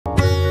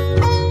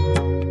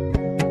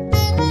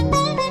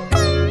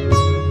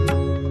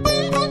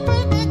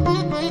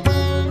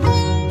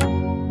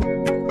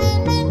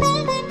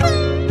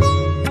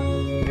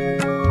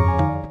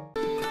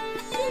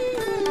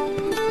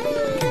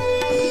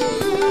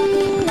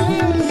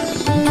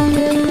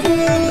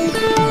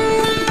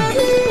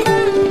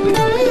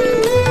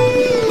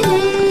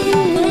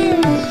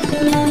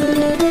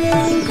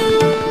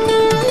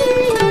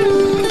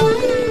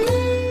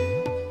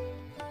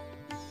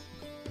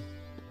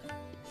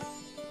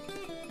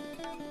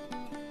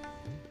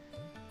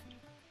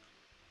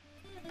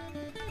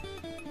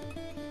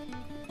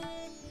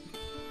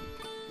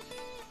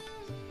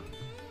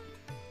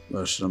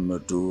Verse number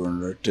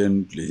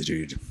 210, please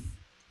read.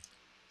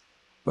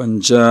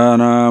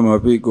 Panchanam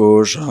api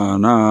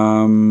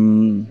koshanam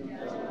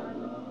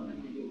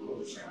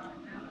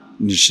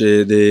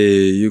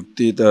nishede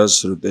yuktita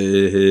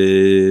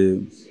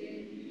srutehe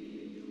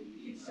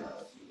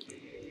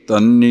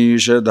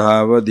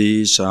tannishadhavadi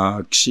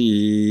sakshi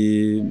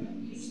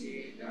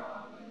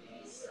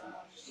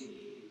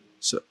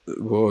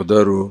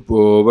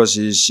bodharupo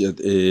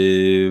vasishyate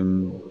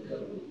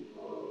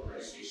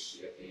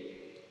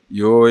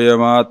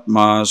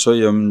yoyamatma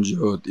swayam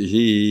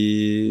jyotihi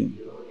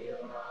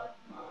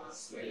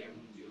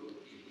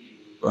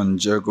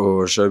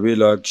panchakosha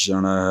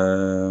vilakshana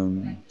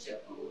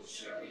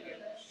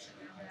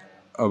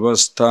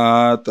avastha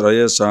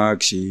traya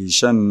sakshi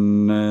shan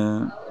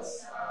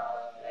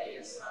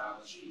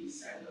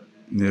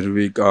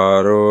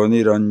nirvikaro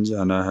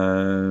niranjana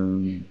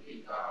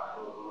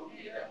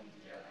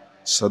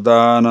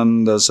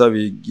sadananda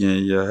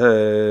savijñeya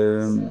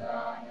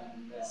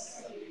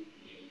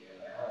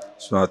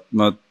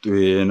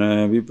swatmatvena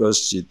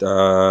vipassita.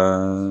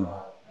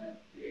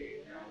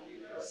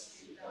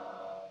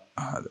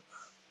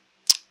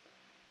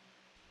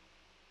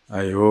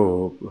 I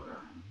hope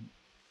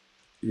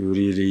you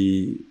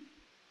really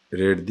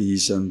read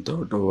these and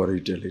thought over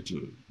it a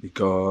little,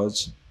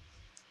 because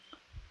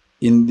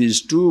in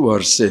these two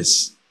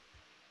verses,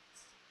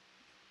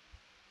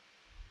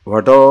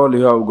 what all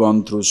you have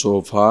gone through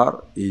so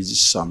far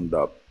is summed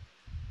up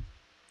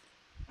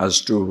as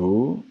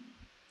to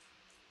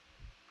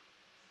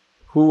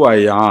who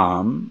I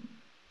am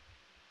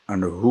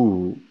and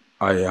who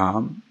I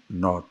am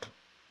not.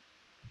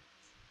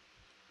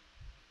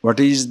 What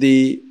is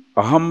the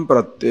aham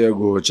pratyaya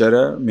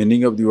gochara,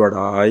 meaning of the word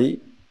I,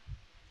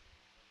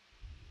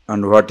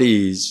 and what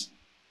is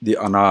the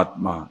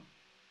anatma,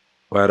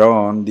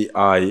 whereon the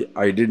I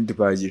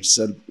identifies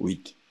itself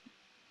with.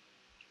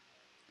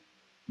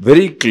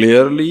 Very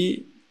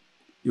clearly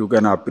you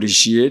can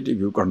appreciate if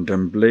you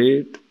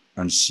contemplate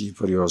and see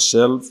for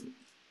yourself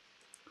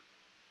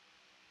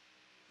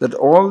that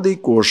all the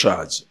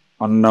koshas,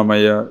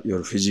 annamaya,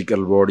 your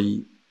physical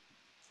body,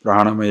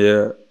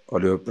 pranamaya,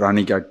 all your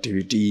pranic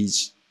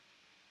activities,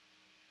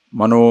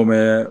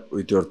 manomaya,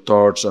 with your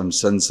thoughts and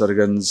sense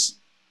organs,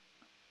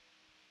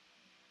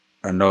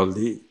 and all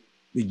the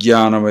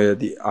vijnanamaya,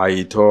 the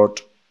I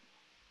thought,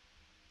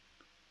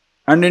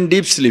 and in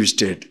deep sleep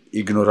state,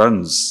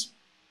 ignorance.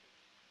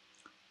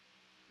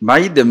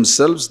 By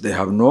themselves, they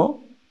have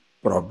no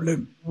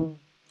problem.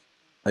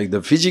 Like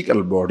the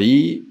physical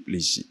body,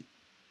 please see.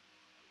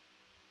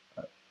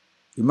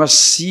 You must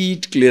see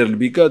it clearly,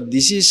 because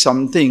this is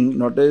something,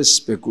 not a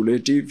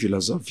speculative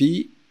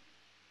philosophy.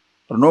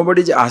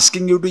 Nobody is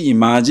asking you to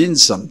imagine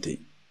something.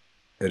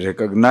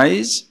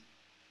 Recognize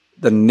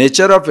the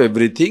nature of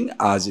everything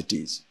as it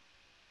is.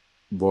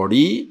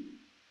 Body,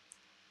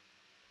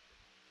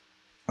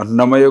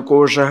 annamaya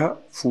kosha,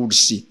 food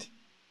seat,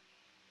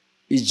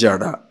 is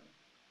jada,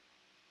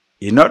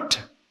 inert,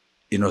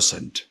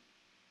 innocent.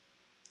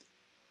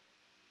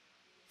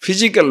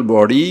 Physical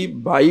body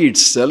by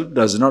itself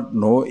does not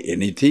know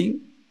anything,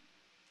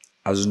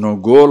 has no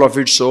goal of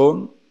its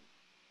own,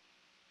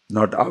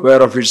 not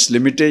aware of its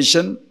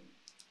limitation,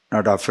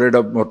 not afraid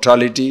of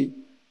mortality,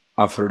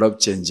 afraid of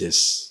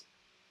changes.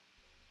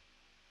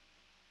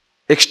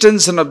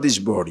 Extension of this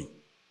body,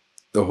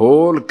 the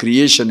whole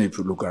creation, if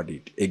you look at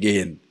it,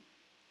 again,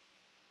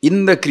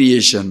 in the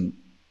creation,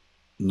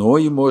 no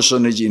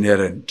emotion is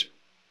inherent.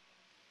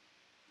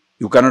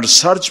 You cannot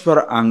search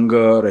for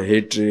anger,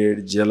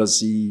 hatred,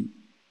 jealousy,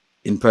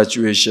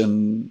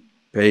 infatuation,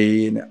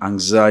 pain,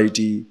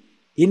 anxiety,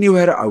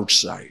 anywhere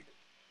outside.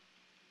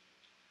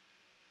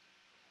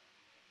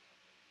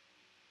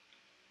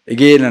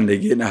 Again and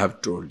again I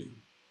have told you,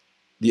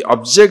 the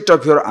object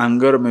of your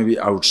anger may be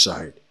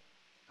outside,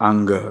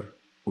 anger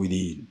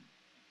within.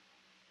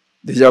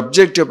 The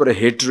object of your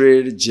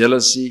hatred,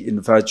 jealousy,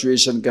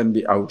 infatuation can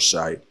be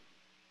outside,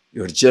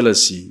 your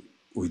jealousy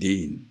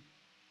within.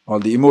 All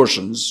the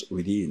emotions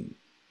within.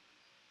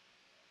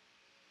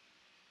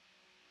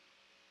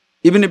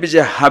 Even if it's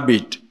a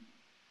habit,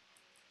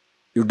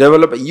 you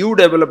develop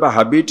a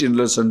habit in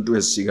relation to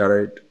a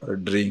cigarette or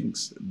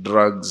drinks,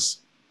 drugs,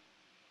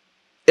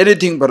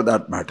 anything for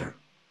that matter.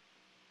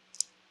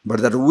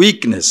 But that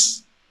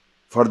weakness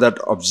for that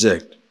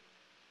object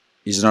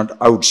is not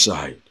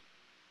outside,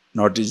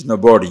 not in the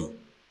body,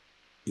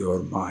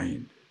 your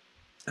mind.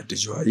 That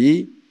is why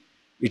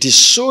it is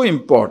so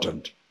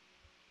important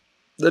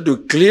that you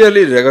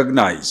clearly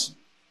recognize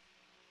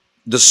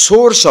the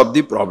source of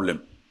the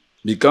problem.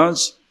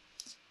 Because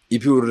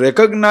if you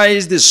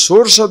recognize the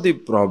source of the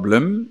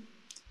problem,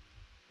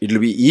 it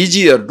will be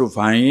easier to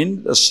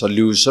find the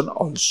solution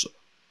also.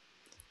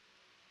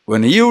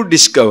 When you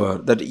discover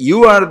that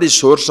you are the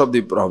source of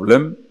the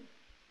problem,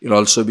 you'll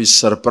also be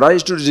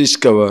surprised to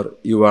discover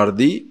you are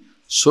the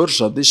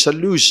source of the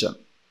solution.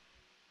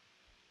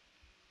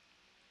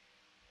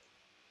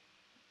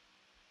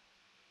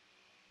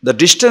 The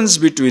distance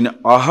between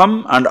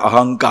aham and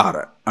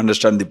ahankara,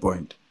 understand the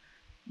point.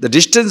 The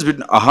distance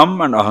between aham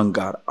and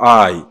ahankara,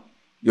 I,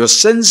 Your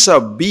sense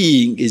of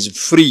being is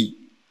free.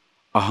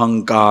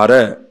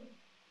 Ahankara,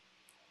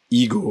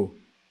 ego.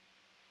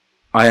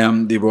 I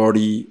am the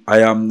body,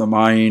 I am the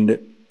mind.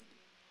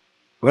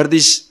 Where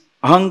this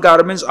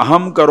ahankara means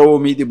aham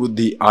karomi the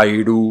buddhi,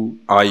 I do,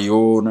 I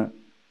own.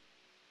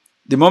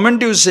 The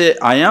moment you say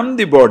I am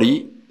the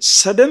body,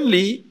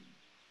 suddenly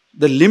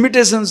the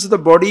limitations of the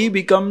body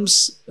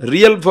becomes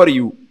real for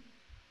you.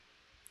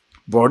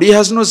 Body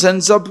has no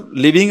sense of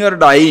living or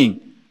dying.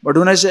 But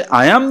when I say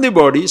I am the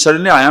body,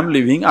 suddenly I am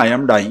living, I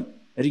am dying.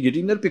 Are you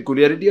getting the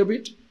peculiarity of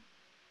it?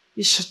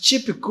 It's such a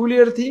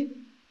peculiar thing.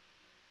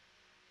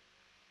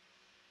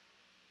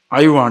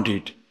 I want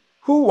it.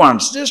 Who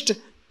wants? Just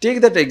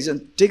take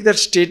that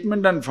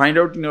statement and find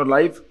out in your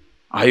life.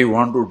 I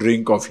want to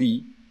drink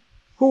coffee.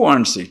 Who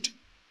wants it?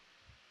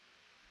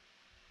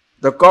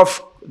 The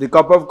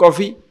cup of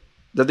coffee.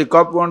 Does the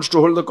cup wants to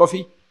hold the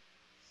coffee?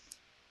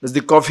 Does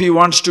the coffee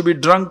wants to be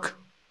drunk?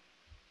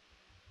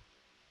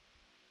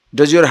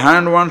 Does your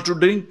hand want to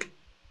drink?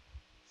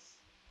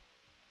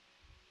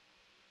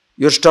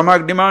 Your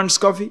stomach demands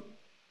coffee.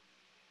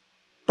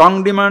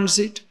 Tongue demands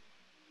it.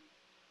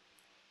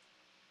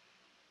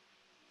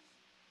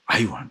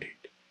 I want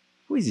it.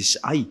 Who is this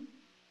I?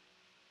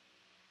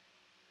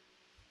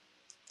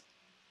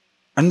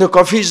 And the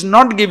coffee is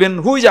not given.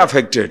 Who is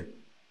affected?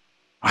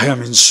 I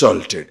am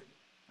insulted.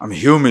 I am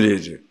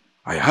humiliated.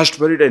 I asked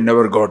for it, I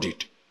never got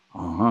it.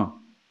 Are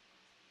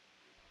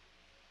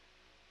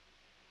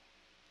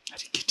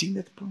you getting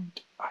that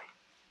point?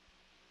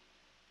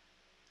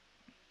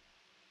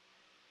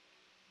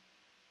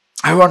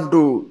 I want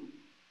to,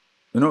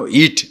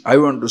 eat. I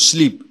want to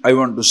sleep. I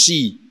want to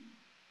see.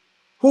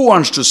 Who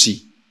wants to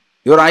see?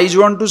 Your eyes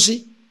want to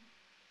see?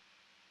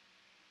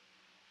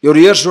 Your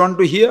ears want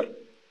to hear?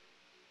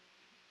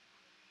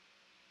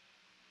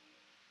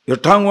 Your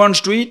tongue wants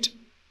to eat?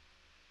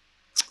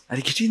 Are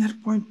you getting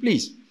that point,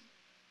 please?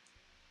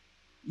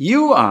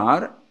 You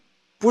are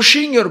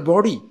pushing your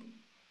body.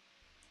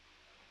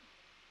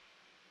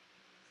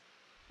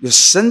 Your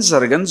sense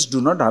organs do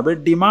not have a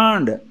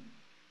demand.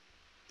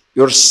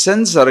 Your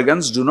sense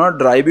organs do not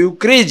drive you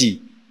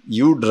crazy.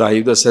 You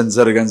drive the sense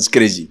organs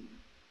crazy.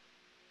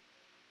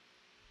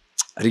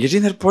 Are you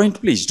getting that point,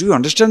 please? Do you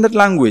understand that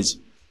language?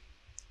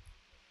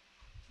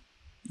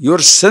 Your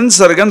sense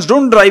organs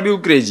don't drive you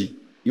crazy.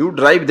 You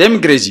drive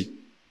them crazy,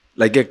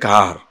 like a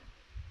car.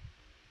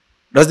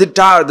 Does the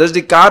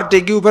car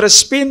take you for a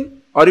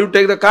spin, or you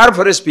take the car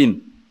for a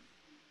spin?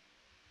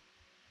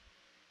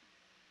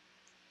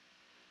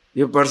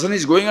 If a person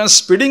is going on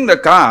speeding the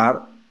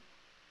car,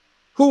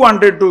 who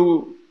wanted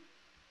to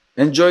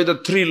enjoy the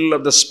thrill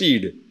of the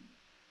speed?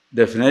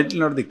 Definitely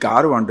not the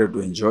car wanted to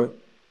enjoy.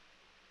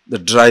 The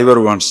driver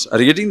wants. Are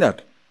you getting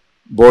that?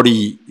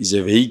 Body is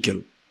a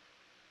vehicle.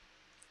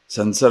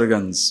 Sense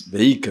organs,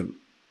 vehicle.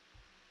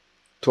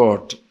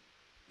 Thought,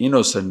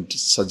 innocent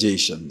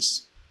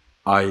suggestions.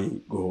 I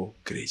go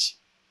crazy.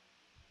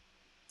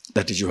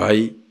 That is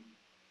why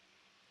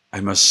I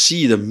must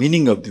see the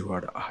meaning of the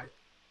word I.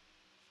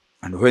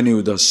 And when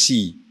you thus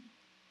see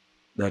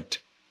that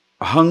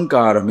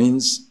ahankara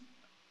means,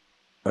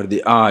 or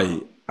the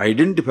I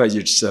identifies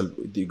itself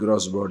with the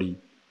gross body,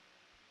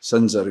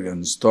 sense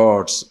organs,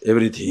 thoughts,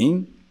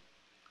 everything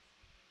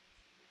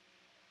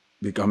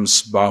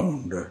becomes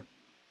bound.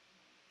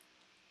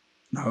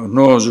 Now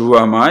knows who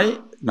am I.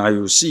 Now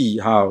you see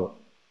how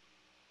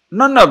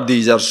none of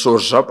these are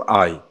source of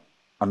I.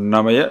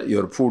 Annamaya,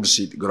 your food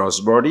seat, gross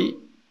body.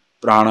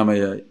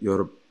 Pranamaya,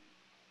 your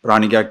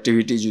pranic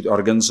activities with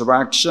organs of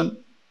action.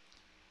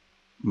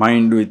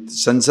 Mind with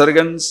sense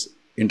organs.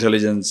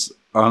 Intelligence,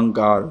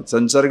 ahankar with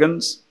sense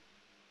organs.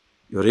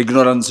 Your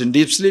ignorance in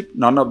deep sleep,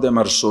 none of them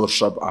are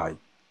source of I.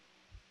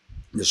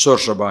 The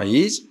source of I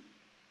is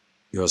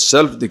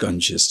yourself, the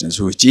consciousness,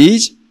 which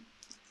is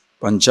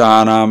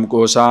Panchanam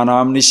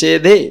kosanam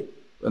nishedhe.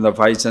 When the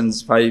five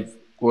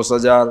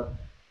kosas are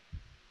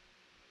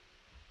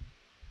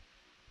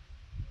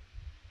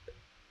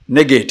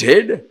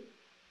negated,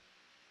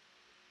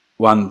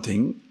 one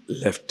thing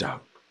left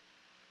out.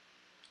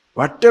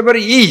 Whatever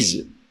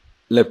is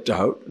left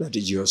out, that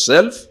is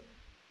yourself.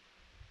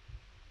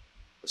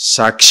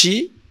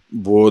 Sakshi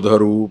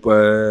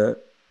Bodharupa.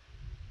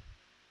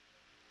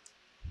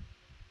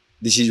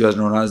 This is what is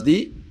known as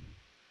the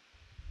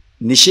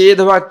Nishedha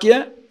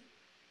Vakya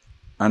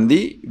and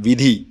the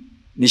Vidhi.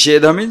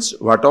 Nishedha means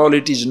what all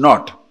it is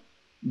not.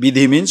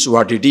 Vidhi means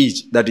what it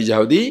is. That is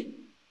how the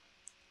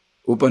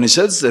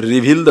Upanishads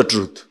reveal the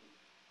truth.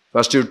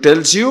 First it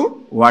tells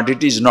you what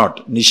it is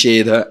not.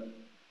 Nishedha.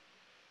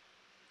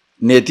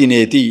 Neti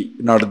neti,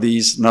 not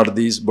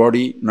this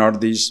body, not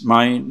this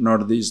mind,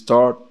 not this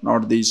thought,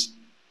 not this.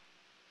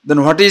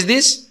 Then what is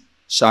this?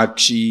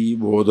 Sakshi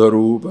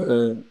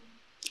Bodharupa,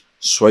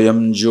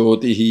 Swayam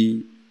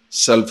Jyotihi,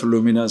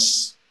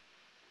 self-luminous.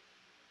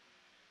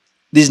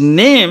 These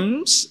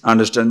names,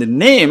 understand, the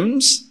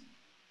names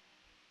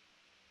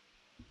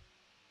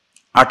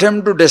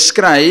attempt to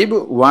describe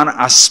one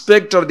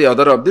aspect or the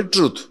other of the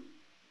truth.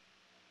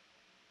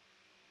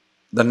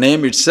 The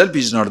name itself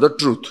is not the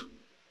truth.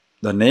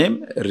 The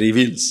name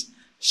reveals.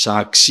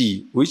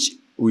 Sakshi, which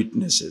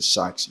witnesses.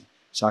 Sakshi.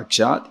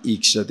 Sakshat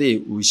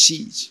ikshate, who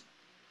sees.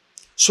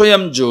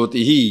 Swayam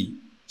Jyotihi,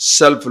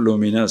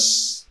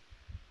 self-luminous.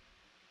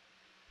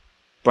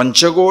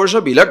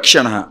 Panchakosha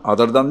vilakshana,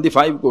 other than the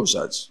 5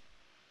 koshas.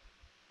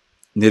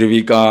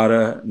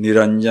 Nirvikara,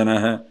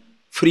 niranjana,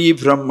 free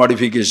from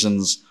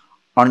modifications,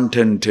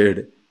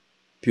 untainted,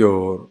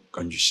 pure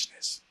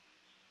consciousness.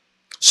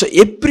 So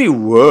every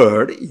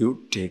word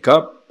you take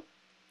up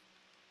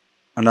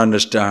and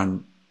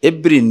understand,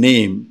 every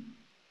name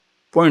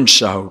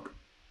points out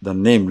the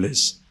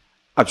nameless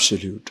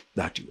absolute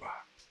that you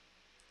are.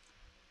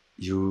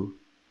 You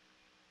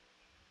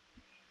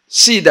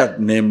see that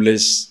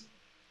nameless,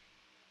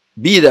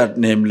 be that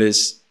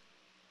nameless,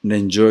 and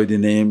enjoy the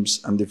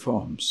names and the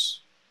forms.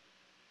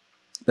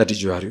 That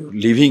is where your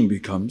living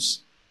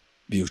becomes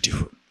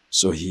beautiful.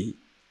 So he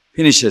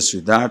finishes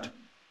with that.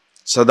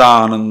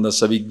 Sadananda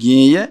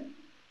savigneya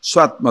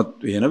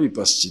swatmatvena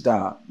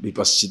vipaschita.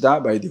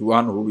 Vipaschita, by the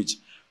one who is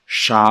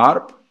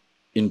sharp,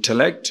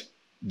 intellect,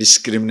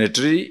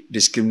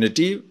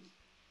 discriminative,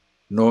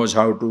 knows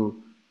how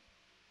to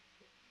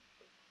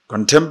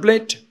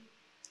contemplate,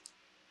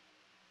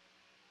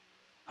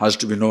 has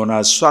to be known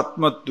as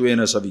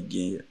swatmatvena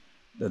savigneya.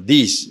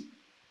 These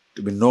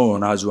to be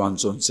known as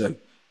one's own self.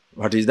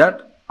 What is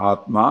that?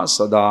 Atma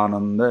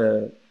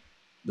Sadananda,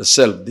 the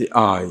self, the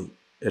I,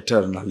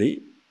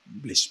 eternally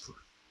blissful.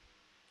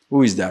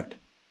 Who is that?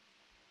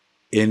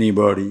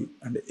 Anybody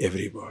and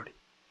everybody.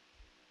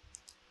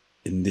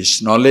 In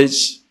this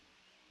knowledge,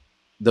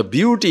 the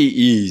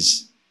beauty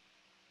is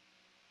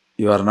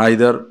you are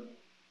neither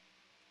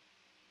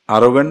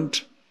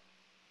arrogant,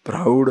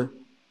 proud,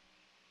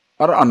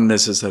 or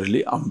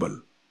unnecessarily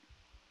humble.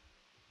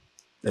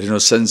 There is no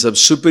sense of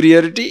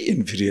superiority,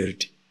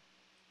 inferiority.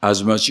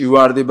 As much you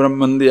are the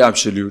Brahman, the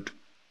Absolute,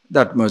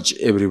 that much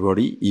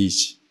everybody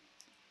is.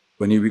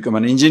 When you become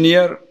an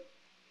engineer,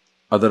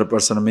 other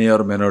person may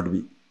or may not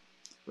be.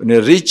 When you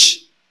are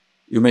rich,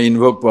 you may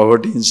invoke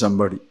poverty in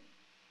somebody.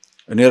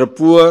 When you are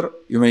poor,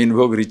 you may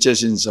invoke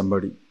riches in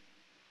somebody.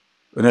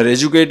 When you are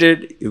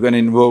educated, you can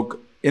invoke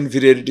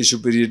inferiority,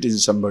 superiority in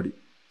somebody.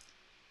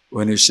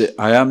 When you say,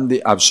 I am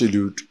the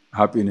Absolute,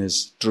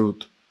 happiness,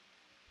 truth,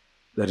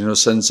 there is no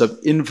sense of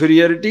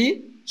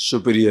inferiority,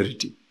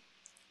 superiority.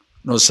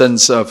 No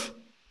sense of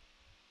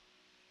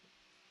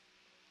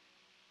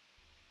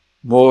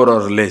more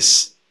or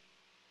less.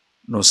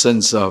 No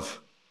sense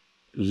of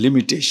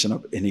limitation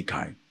of any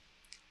kind.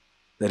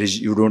 That is,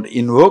 you don't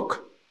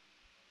invoke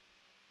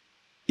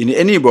in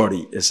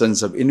anybody a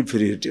sense of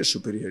inferiority or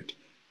superiority.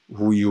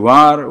 Who you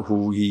are,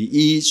 who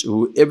he is,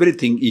 who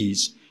everything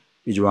is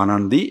one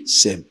and the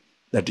same.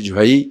 That is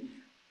why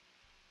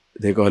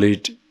they call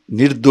it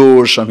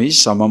Nirdoshami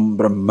Samam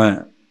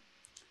Brahma.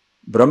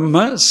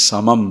 Brahma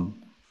Samam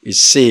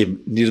is same,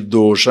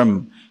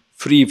 Nirdosham,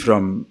 free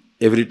from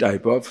every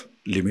type of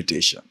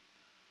limitation.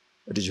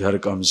 That is where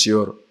comes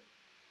your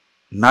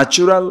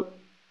natural,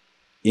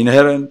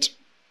 inherent,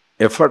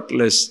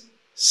 effortless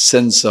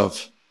sense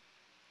of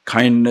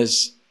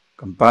kindness,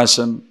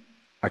 compassion,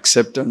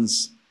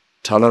 acceptance,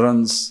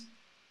 tolerance.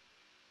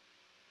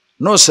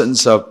 No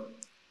sense of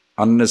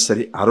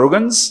unnecessary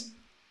arrogance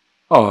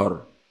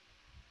or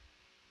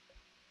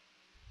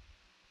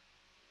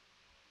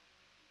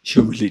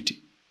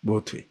humility,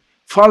 both way.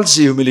 False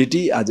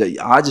humility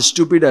as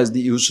stupid as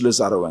the useless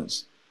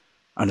arrogance.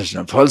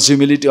 Understand? False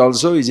humility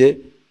also is a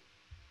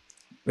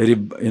very,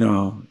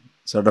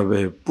 sort of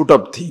a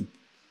put-up thing.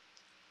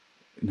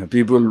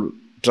 People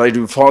try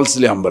to be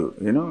falsely humble,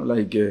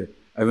 like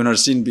I've not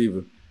seen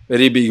people,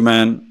 very big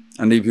man,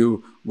 and if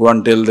you go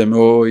and tell them,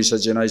 oh, he's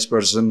such a nice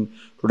person,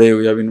 today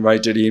we have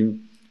invited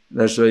him,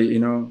 that's why,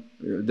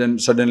 then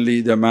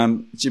suddenly the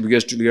man, chief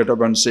guest will get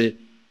up and say,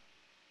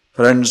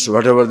 friends,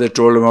 whatever they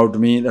told about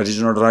me, that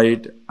is not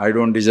right, I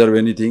don't deserve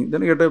anything,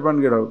 then get up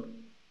and get out.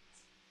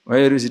 Why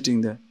are you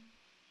sitting there?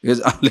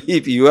 Because only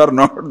if you are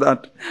not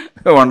that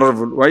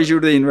wonderful, why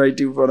should they invite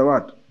you for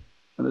what?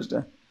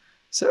 Understand?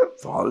 So,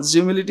 false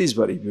humility is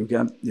for if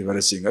you are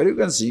a singer, you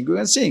can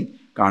sing.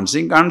 Can't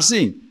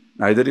sing.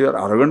 Neither you are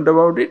arrogant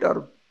about it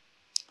or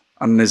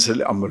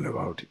unnecessarily humble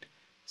about it.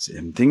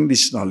 Same thing,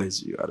 this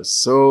knowledge. You are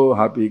so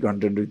happy,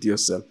 content with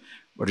yourself,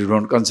 but you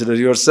don't consider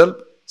yourself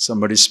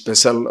somebody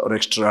special or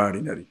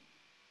extraordinary.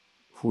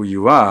 Who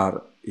you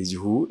are is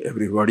who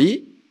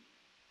everybody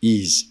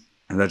is.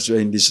 And that's why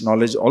in this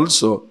knowledge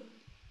also,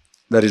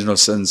 there is no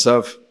sense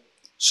of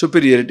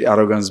superiority,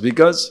 arrogance,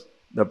 because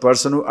the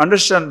person who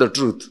understands the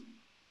truth,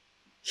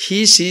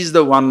 he sees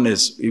the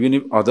oneness, even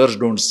if others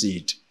don't see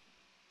it.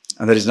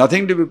 And there is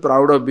nothing to be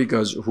proud of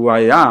because who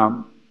I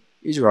am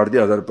is what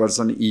the other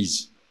person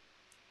is.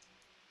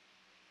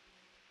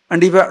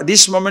 And if at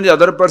this moment the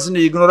other person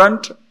is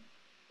ignorant,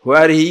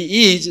 where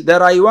he is,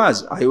 there I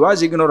was. I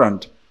was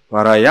ignorant.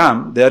 Where I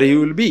am, there he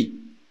will be.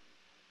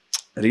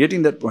 Are you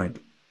getting that point?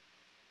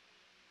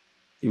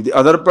 If the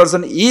other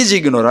person is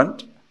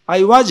ignorant,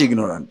 I was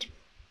ignorant.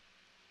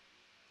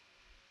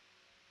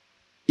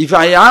 If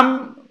I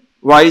am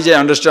wise, I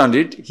understand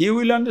it, he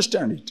will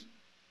understand it.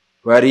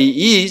 Where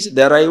he is,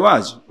 there I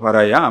was. Where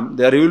I am,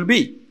 there he will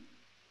be.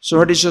 So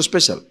what is so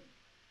special?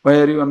 Why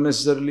are you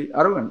unnecessarily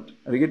arrogant?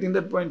 Are you getting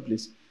that point,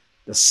 please?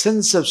 The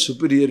sense of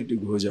superiority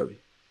goes away.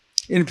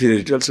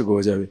 Inferiority also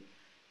goes away.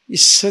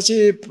 Is such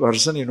a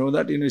person,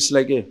 that, it's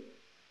like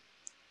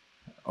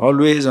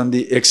always on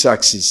the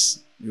x-axis.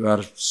 You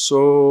are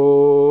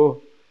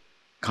so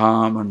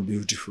calm and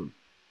beautiful.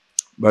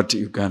 But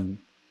if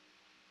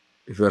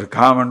you are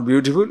calm and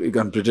beautiful, you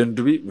can pretend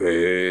to be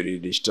very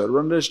disturbed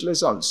and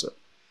restless also.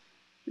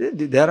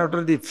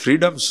 Thereafter, the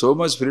freedom, so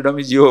much freedom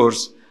is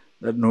yours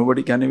that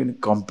nobody can even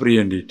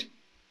comprehend it.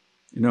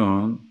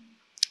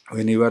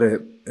 When you are a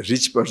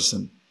rich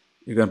person,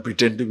 you can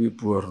pretend to be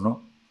poor,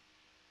 no?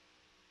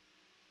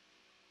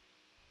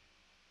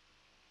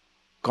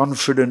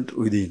 Confident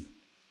within.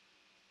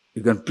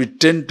 You can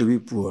pretend to be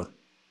poor.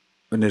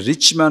 When a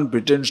rich man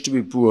pretends to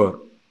be poor,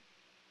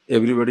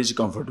 everybody is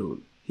comfortable.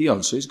 He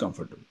also is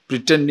comfortable.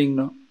 Pretending,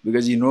 no?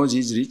 Because he knows he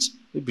is rich,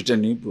 he is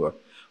pretending poor.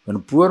 When a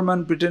poor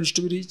man pretends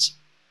to be rich,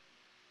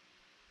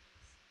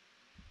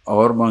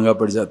 और महंगा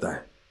पड़ जाता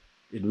है.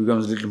 It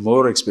becomes a little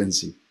more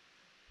expensive.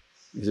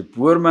 If a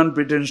poor man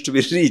pretends to be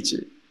rich,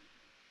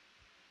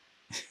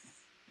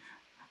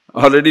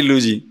 already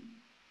losing.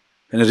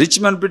 And a rich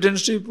man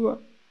pretends to be poor,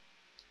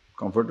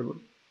 comfortable.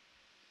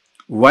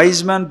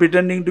 Wise man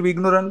pretending to be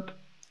ignorant,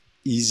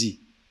 easy.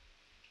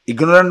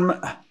 Ignorant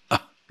man,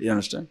 you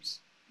understand?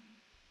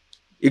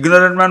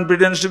 Ignorant man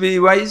pretends to be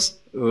wise,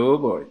 oh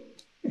boy.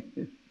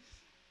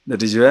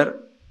 That is where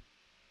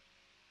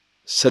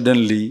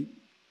suddenly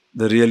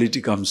the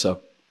reality comes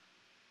up.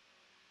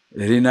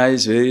 Very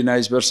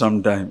nice for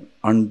some time,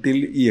 until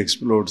he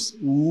explodes.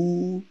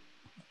 Ooh.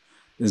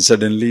 Then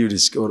suddenly you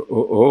discover,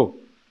 oh,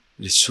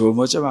 there is so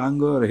much of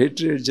anger,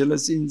 hatred,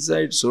 jealousy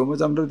inside, so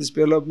much under the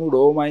spell of mood.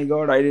 Oh my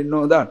God, I didn't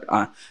know that.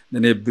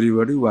 Then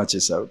everybody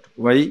watches out.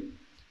 Why?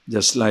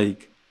 Just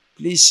like,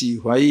 please see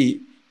why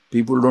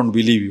people don't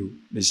believe you.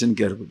 Listen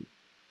carefully.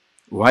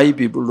 Why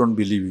people don't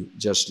believe you?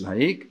 Just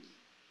like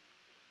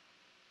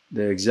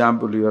the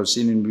example you have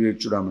seen in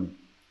Vivekachudamani.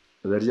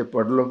 There is a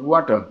puddle of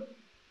water.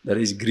 There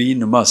is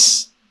green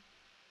moss.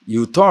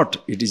 You thought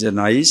it is a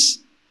nice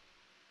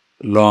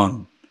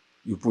lawn.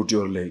 You put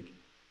your leg.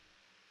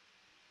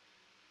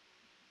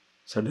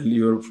 Suddenly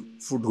your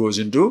foot goes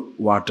into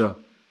water.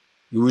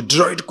 You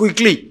withdraw it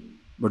quickly.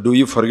 But do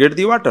you forget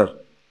the water?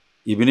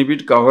 Even if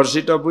it covers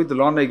it up with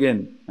lawn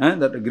again,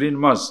 that green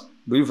moss,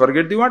 do you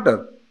forget the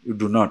water? You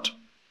do not.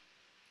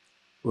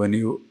 When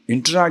you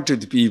interact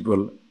with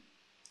people,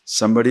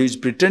 somebody who is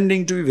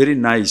pretending to be very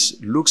nice,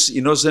 looks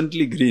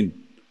innocently green.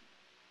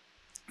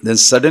 Then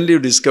suddenly you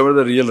discover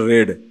the real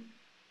red.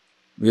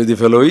 Where the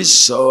fellow is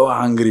so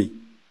angry,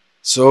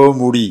 so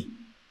moody.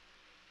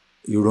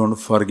 You don't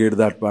forget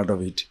that part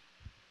of it.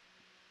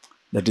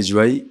 That is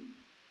why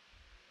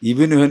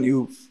even when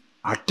you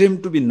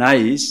attempt to be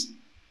nice,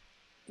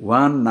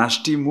 one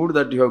nasty mood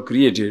that you have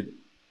created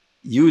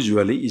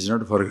usually is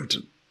not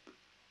forgotten.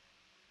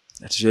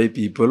 That is why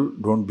people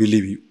don't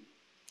believe you.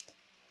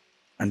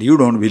 And you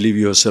don't believe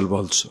yourself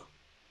also.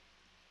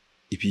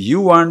 If you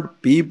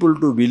want people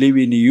to believe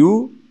in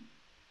you,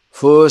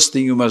 first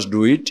thing you must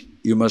do it,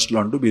 you must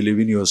learn to believe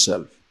in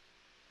yourself.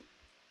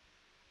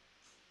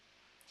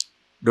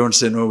 Don't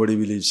say nobody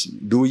believes me.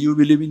 Do you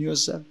believe in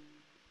yourself?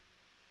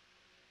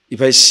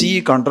 If I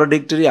see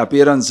contradictory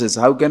appearances,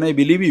 how can I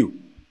believe you?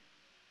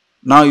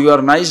 Now you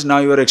are nice, now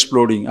you are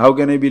exploding. How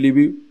can I believe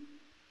you?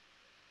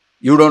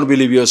 You don't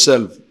believe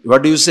yourself.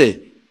 What do you say?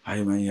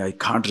 I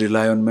can't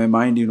rely on my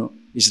mind,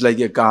 It's like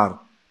a car.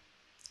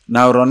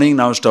 Now running,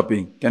 now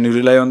stopping. Can you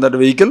rely on that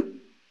vehicle?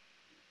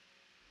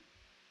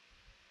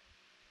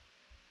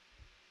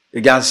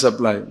 A gas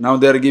supply. Now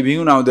they are giving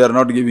you, now they are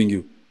not giving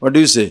you. What do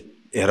you say?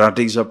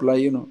 Erratic supply,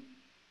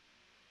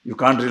 You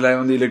can't rely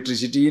on the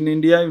electricity in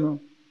India,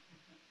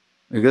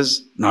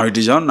 Because now it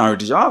is on, now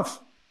it is off.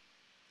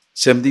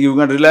 Same thing you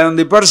can rely on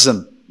the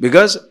person.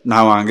 Because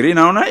now angry,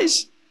 now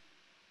nice.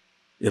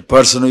 A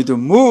person with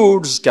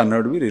moods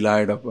cannot be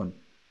relied upon.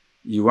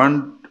 You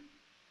want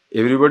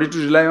everybody to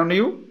rely on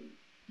you?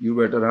 You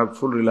better have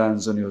full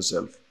reliance on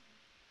yourself.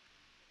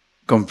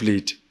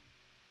 Complete.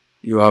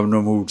 You have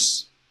no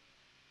moods.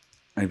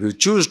 And if you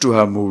choose to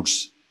have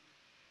moods,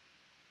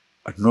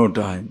 at no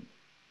time,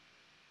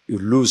 you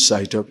lose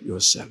sight of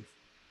yourself.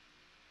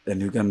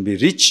 Then you can be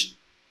rich,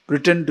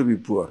 pretend to be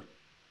poor.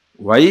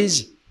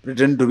 Wise,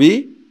 pretend to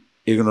be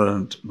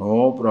ignorant.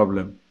 No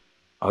problem.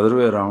 Other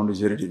way around is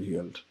very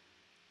difficult.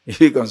 It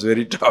becomes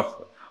very tough.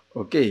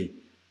 Okay.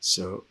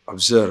 So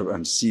observe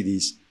and see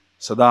this.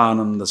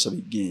 Sadananda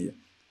Savigneya.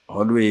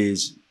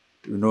 Always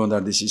to know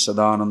that this is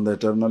Sadananda,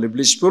 eternally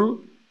blissful.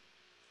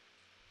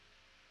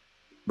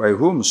 By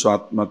whom?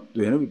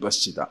 Swatmatvena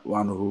vipaschita.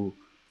 One who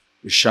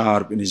is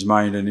sharp in his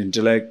mind and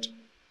intellect,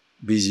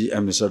 busy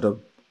and sort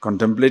of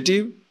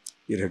contemplative.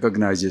 He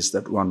recognizes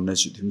that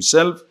oneness with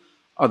himself,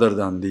 other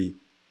than the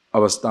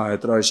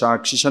avastha-yatra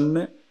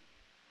sakshishanya,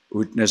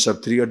 witness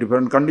of three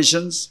different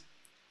conditions,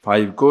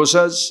 5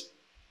 kosas,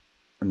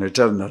 and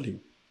eternally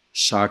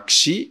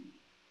Sakshi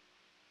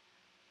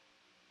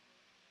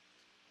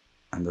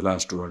And the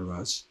last word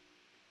was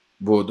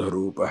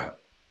Bodharupa,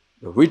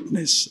 the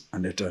witness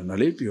and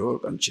eternally pure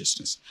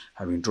consciousness.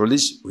 Having told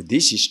this, with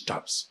this he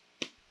stops.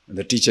 And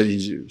the teacher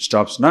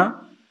stops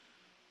now.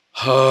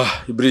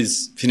 He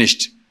breathes,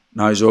 finished.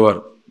 Now it's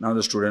over. Now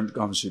the student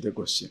comes with a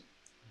question.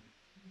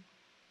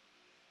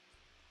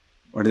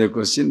 What is the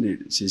question?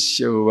 Read.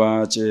 Sishya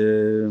uvache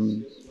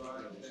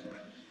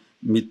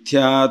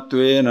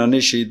mithyattvena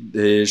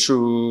nishiddheshu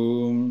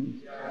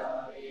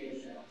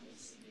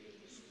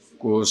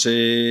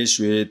kose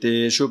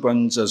shveteshu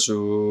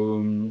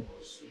panchasu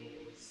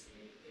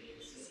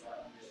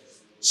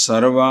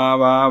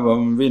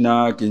sarvabhavam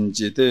vina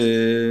kinchite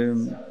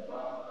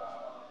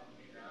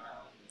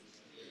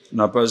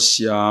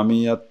napasyami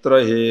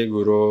atra he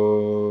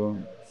guru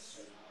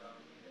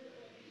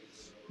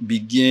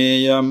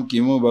Vigyeyam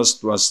kimu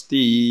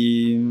vastvasti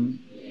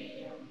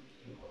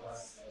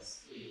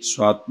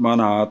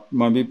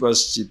swatmanatma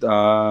vipaschita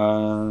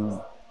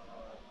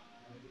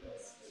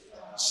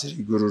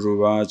Sri Guru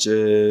Ruvache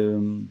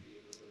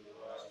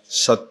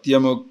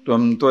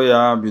Satyamuktam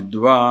toya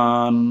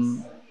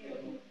vidvan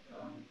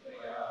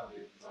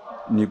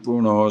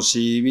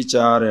Nipunosi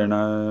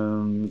vicharana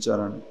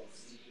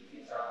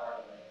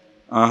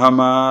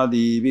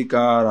Ahamadi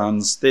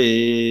vikaranste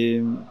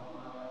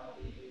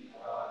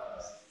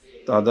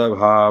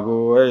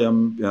Tadabhavo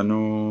ayam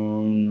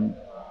pyanu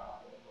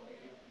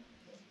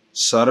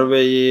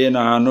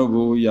Sarvayena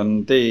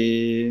anubhuyante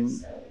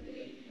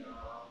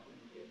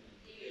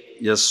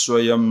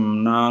Yasvayam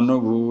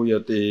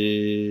nanubhuyate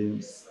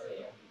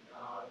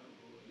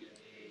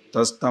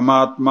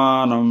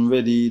Tastamatmanam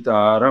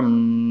veditaram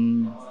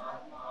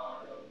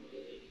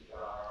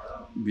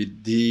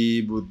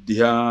Viddhi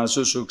buddhya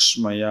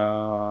susuksmaya.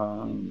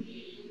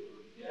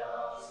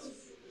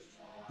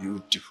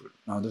 Beautiful.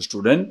 Now the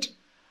student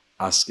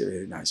asks a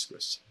very nice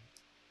question.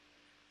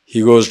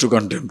 He goes to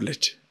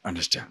contemplate.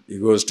 Understand? He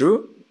goes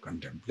to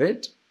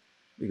contemplate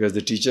because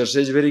the teacher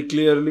says very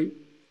clearly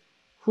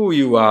who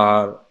you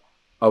are.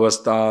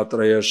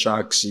 Avastatraya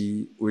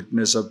Shakshi,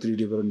 witness of three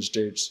different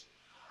states.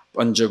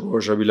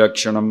 Panchakosha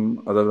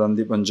Vilakshanam, other than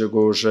the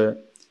Panchakosha.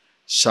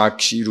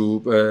 Shakshi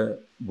Rupa,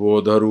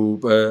 Bodha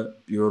Rupa,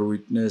 pure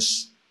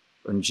witness,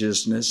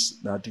 consciousness,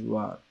 that you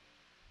are.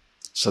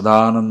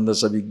 Sadananda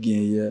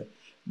Savigneya,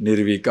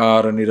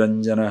 Nirvikara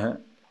Niranjana,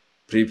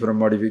 free from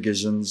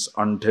modifications,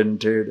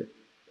 untainted,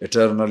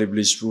 eternally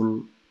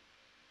blissful.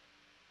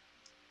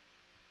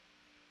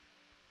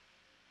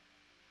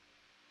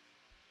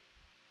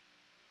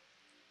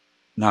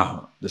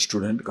 Now the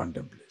student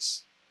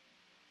contemplates.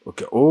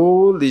 Okay,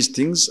 all these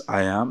things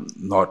I am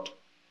not.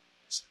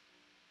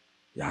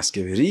 He asks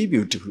a very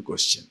beautiful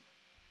question.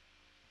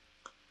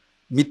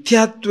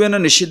 Mithyattvena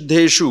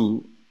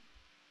nishiddheshu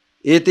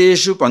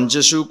eteshu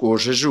panchashu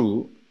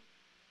koshashu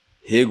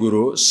he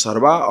Guru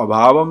sarva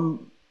abhavam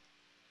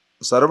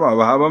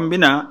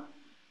vina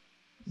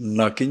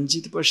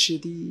nakinchit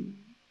pashyati.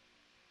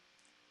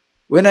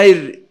 When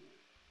I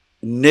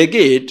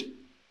negate,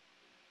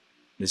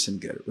 listen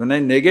carefully, when I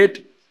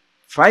negate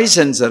five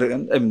sense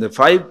organs, the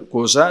five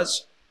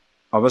kosas,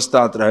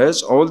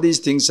 avastatrayas, all these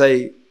things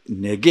I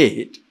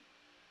negate,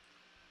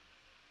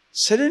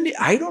 suddenly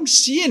I don't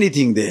see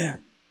anything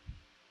there.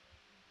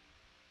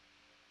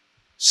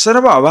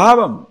 Sarva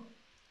abhavam.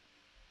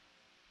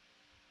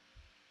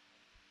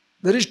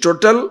 There is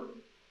total,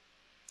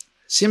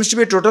 seems to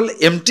be total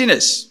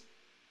emptiness.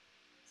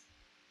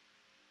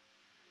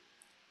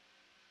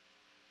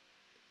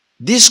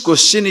 This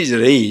question is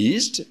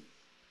raised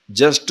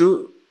just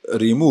to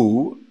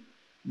remove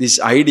this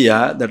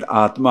idea that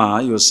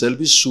Atma, yourself,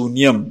 is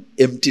shunyam,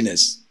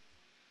 emptiness.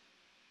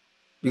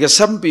 Because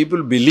some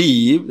people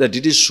believe that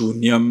it is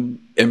shunyam,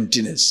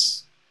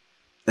 emptiness.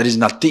 There is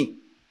nothing.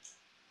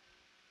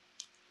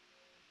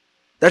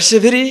 That's a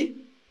very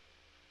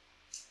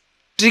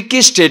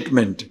tricky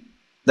statement,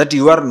 that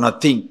you are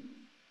nothing.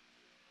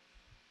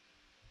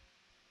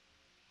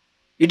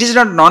 It is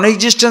not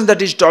non-existence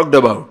that is talked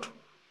about.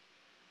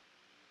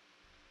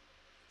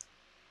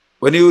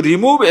 When you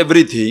remove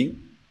everything,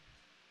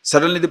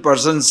 suddenly the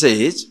person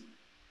says,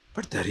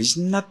 but there is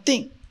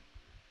nothing.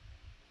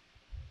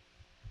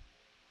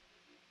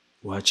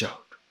 Watch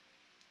out.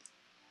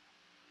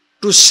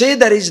 To say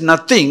there is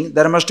nothing,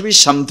 there must be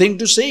something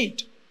to say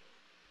it.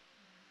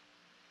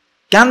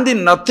 Can the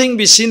nothing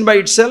be seen by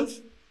itself?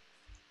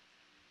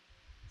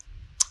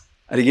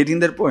 Are you getting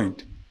that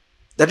point?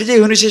 That is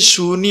why when you say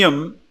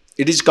shunyam,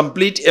 it is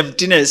complete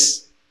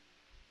emptiness.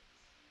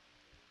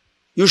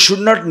 You should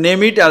not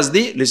name it as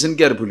the, listen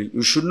carefully,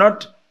 you should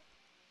not,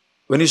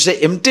 when you say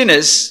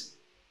emptiness,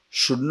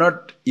 should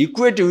not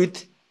equate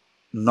with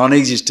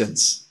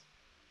non-existence.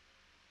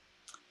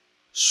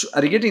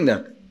 Are you getting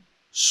that?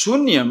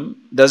 Shunyam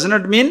does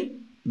not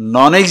mean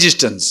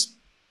non-existence.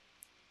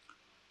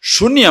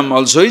 Shunyam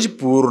also is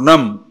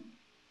Purnam.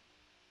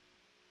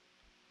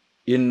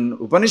 In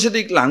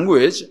Upanishadic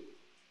language,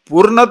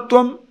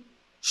 Purnatvam,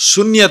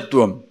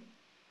 Shunyatvam,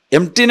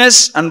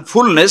 emptiness and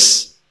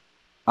fullness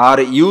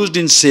are used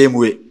in same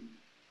way.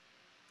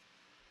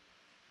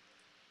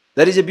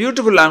 There is a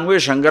beautiful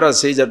language Shankara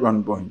says at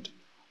one point.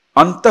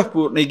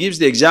 Antahpurna, he gives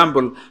the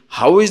example.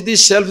 How is the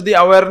self the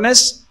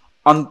awareness?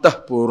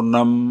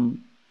 Antahpurnam,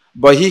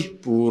 Bahih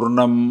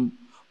Purnam,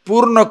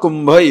 Purna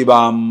Kumbha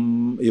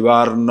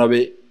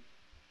Ivarnave.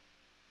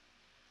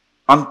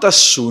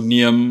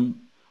 Antasunyam,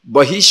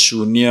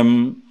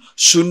 Bahisunyam,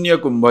 Sunya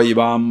Kumbha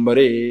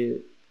Ivambare.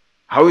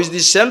 How is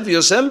this self,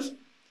 yourself?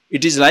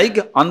 It is like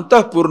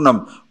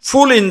Antahpurnam,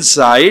 full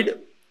inside,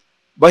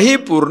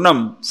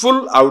 Bahipurnam,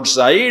 full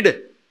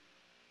outside,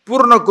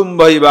 Purna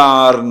Kumbha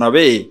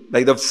Ivarnave,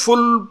 like the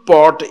full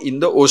pot in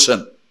the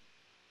ocean.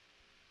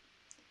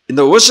 In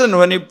the ocean,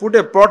 when you put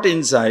a pot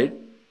inside,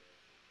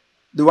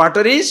 the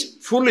water is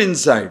full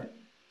inside.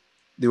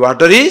 The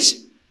water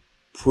is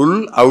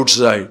full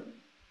outside.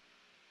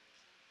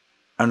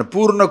 And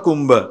Purna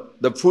Kumbha,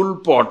 the full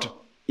pot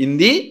in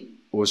the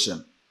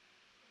ocean.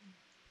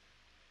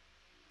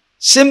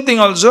 Same thing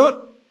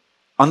also,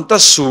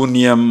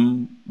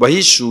 Antasunyam,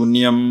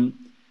 Bahisunyam,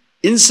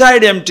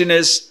 inside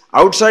emptiness,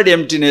 outside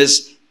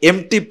emptiness,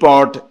 empty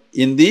pot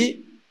in the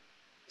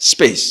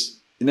space,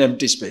 in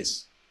empty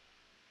space.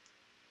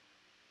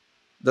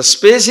 The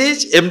space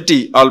is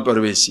empty, all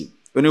pervasive.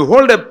 When you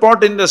hold a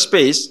pot in the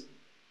space,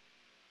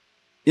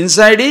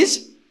 inside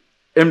is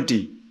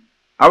empty,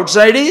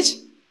 outside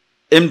is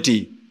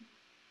empty.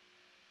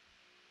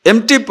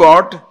 Empty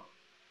pot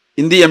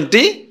in the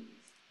empty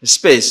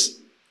space.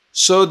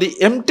 So the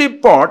empty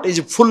pot is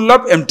full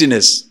of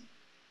emptiness.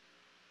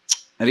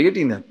 Are you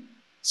getting that?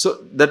 So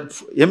that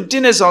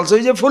emptiness also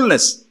is a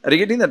fullness. Are you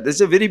getting that?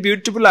 That's a very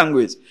beautiful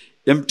language.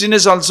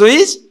 Emptiness also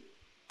is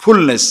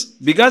fullness,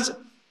 because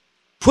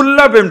full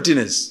of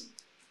emptiness.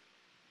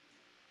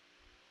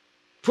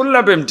 Full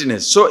of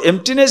emptiness. So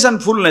emptiness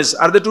and fullness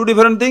are the two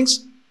different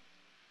things?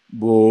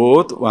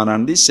 Both one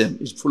and the same.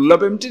 It's full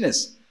of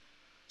emptiness.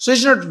 So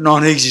it's not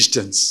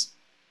non-existence.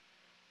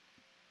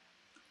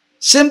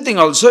 Same thing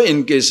also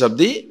in case of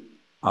the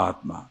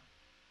Atma.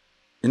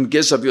 In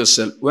case of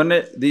yourself. When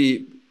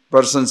the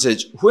person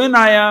says, when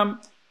I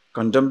am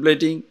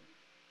contemplating,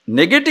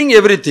 negating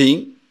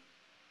everything,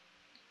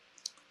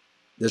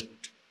 just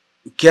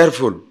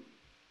careful.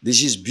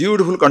 This is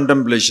beautiful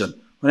contemplation.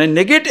 When I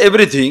negate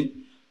everything,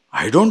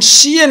 I don't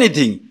see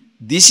anything.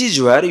 This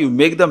is where you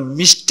make the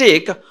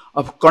mistake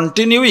of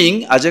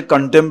continuing as a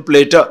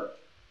contemplator.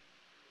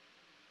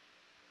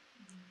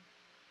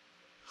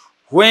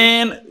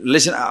 When,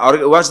 listen,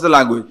 what's the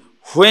language?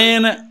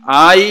 When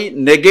I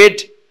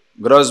negate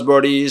gross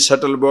body,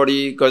 subtle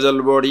body,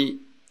 causal body,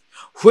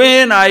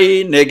 when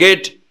I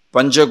negate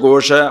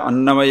Panchakosha,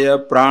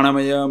 Annamaya,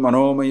 Pranamaya,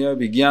 Manomaya,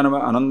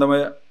 Vijnanamaya,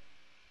 Anandamaya,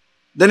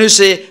 then you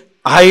say,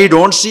 I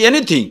don't see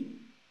anything.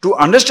 To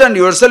understand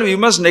yourself, you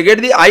must negate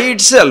the I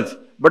itself.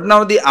 But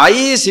now the I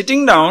is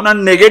sitting down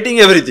and negating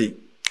everything.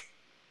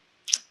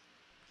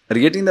 Are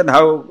you getting that?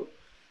 How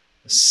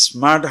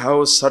smart,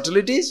 how subtle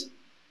it is?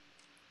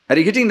 Are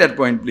you getting that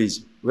point,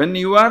 please? When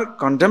you are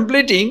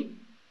contemplating,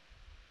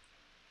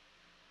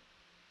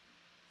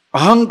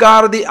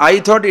 ahankar, the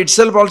I thought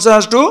itself also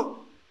has to,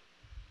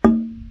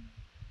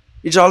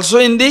 it's also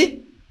in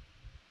the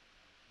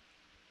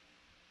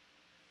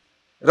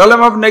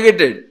realm of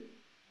negated.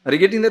 Are you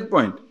getting that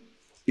point?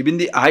 Even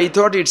the I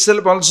thought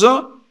itself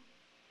also,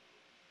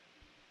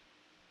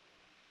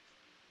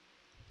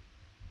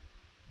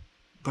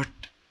 but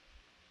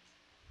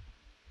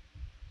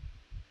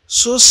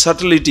so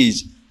subtle it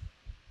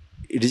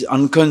is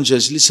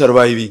unconsciously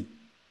surviving.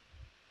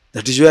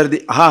 That is where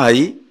the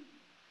I,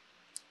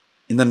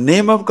 in the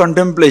name of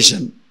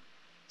contemplation,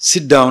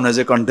 sit down as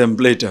a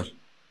contemplator.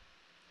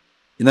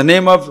 In the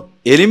name of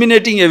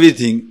eliminating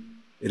everything,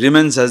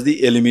 remains as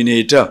the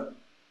eliminator.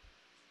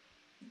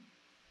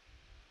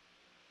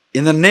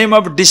 In the name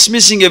of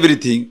dismissing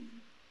everything,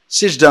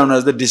 sits down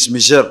as the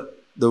dismisser.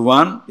 The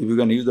one, if you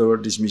can use the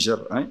word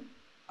dismisser, right?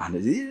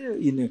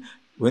 And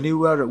when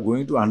you are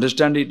going to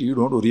understand it, you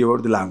don't worry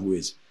about the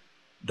language.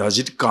 Does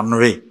it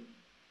convey?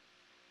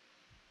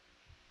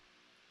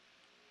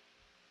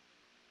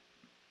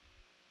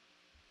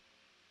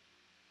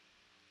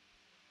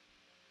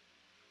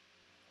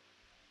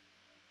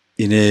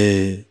 In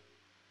a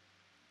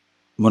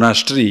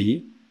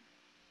monastery,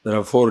 there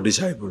are 4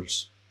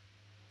 disciples.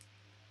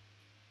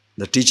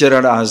 The teacher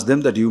had asked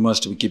them that you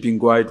must be keeping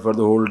quiet for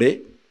the whole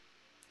day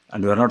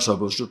and you are not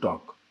supposed to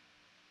talk.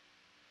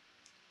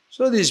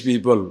 So these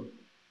people,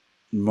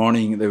 in the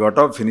morning, they got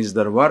up, finished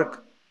their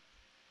work,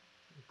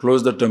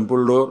 closed the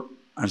temple door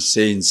and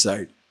stay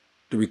inside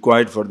to be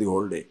quiet for the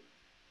whole day.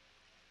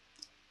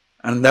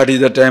 And that is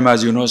the time,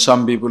 as you know,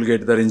 some people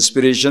get their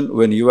inspiration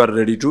when you are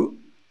ready to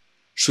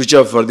switch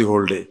off for the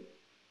whole day.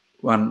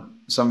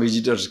 Some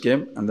visitors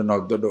came and they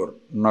knocked the door.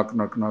 Knock,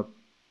 knock, knock.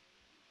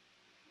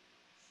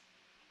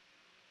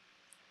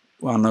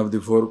 One of the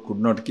 4 could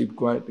not keep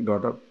quiet,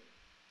 got up,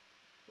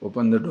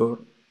 opened the door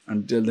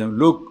and tell them,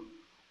 look,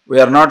 we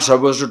are not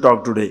supposed to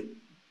talk today.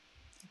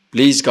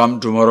 Please come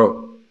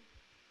tomorrow.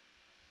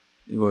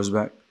 He goes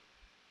back.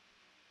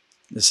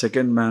 The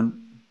second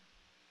man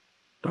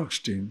talks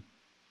to him.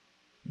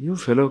 You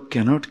fellow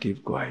cannot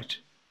keep quiet.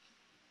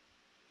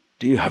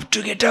 Do you have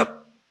to get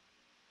up?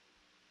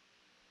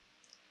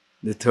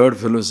 The third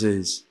fellow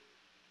says,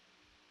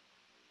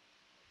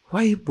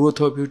 why both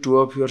of you, two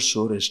of you are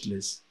so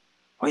restless?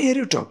 Why are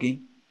you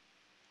talking?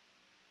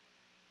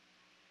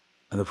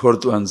 And the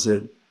fourth one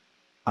said,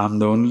 I'm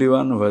the only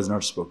one who has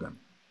not spoken.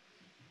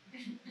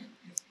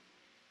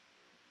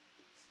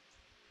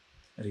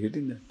 Are you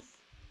getting that?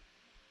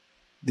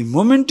 The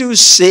moment you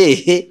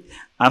say,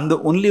 I'm the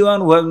only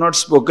one who has not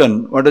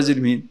spoken, what does it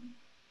mean?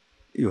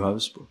 You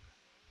have spoken.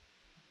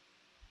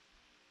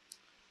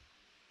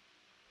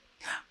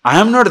 I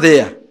am not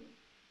there.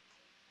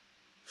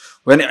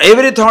 When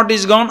every thought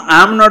is gone,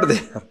 I am not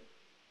there.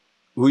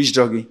 Who is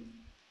talking?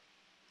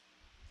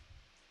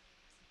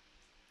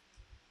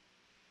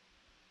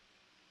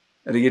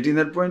 Are you getting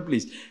that point,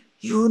 please?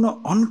 You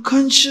know,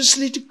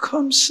 unconsciously it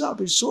comes up.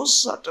 It's so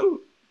subtle.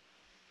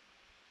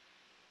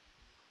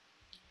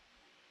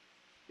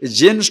 A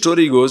Jain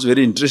story goes,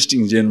 very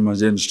interesting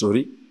Jain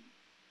story.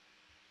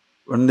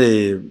 One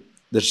day,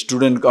 the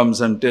student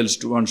comes and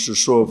wants to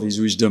show off his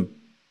wisdom.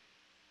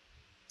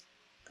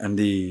 And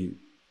the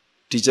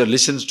teacher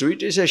listens to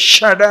it. He says,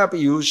 shut up,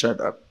 you shut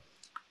up.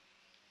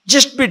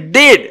 Just be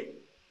dead.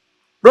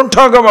 Don't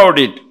talk about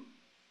it.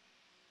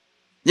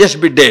 Just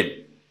be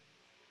dead.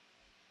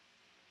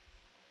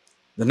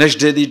 The next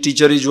day, the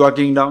teacher is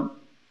walking down.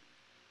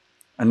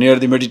 And near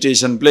the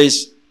meditation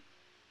place,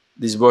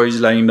 this boy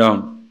is lying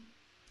down,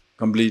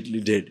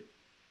 completely dead.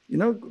 You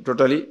know,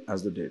 totally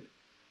as the dead.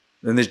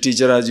 Then the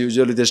teacher, as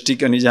usual, with a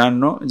stick in his hand,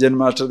 no? Zen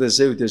master, they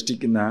say, with a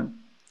stick in the hand,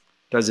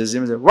 touches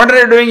him and says, what are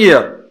you doing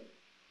here?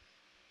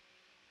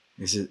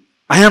 He says,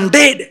 I am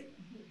dead.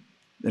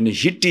 Then he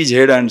hit his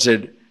head and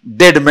said,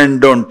 dead men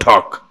don't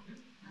talk.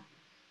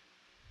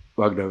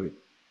 Walked away.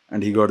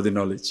 And he got the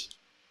knowledge.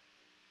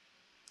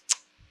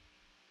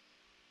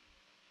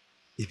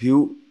 If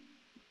you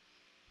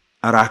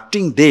are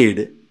acting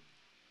dead,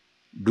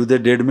 do the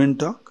dead men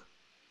talk?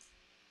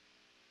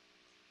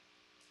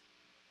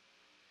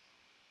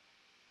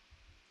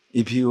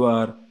 If you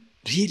are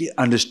really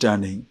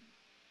understanding,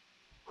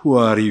 who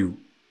are you?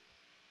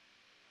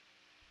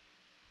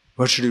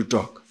 What should you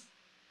talk?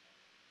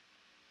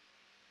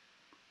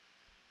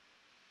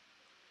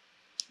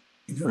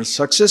 In your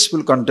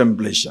successful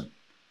contemplation,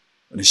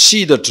 when you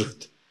see the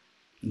truth,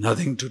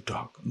 nothing to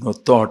talk, no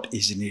thought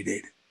is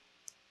needed.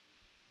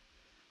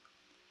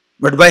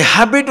 But by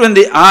habit, when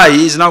the eye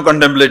is now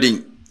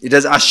contemplating, it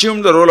has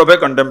assumed the role of a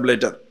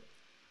contemplator.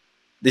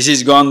 This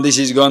is gone, this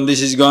is gone,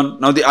 this is gone.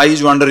 Now the eye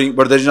is wandering,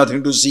 but there is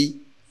nothing to see.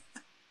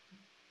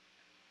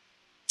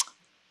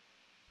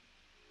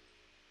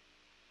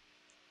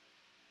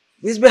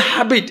 This is by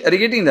habit. Are you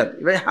getting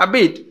that? By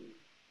habit,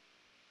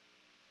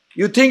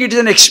 you think it is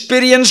an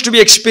experience to be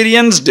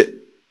experienced.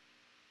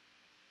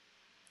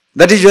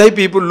 That is why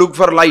people look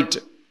for light.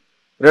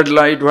 Red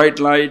light, white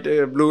light,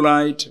 blue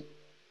light.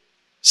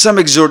 Some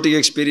exotic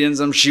experience,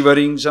 some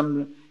shivering,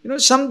 some,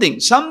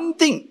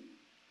 something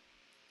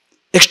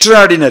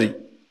extraordinary.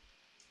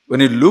 When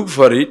you look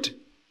for it,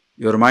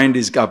 your mind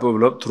is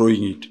capable of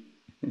throwing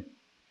it.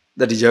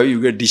 That is how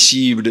you get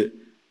deceived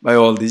by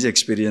all these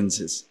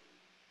experiences.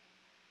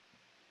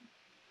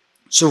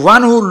 So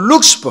one who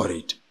looks for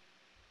it,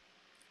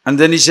 and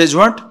then he says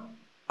what?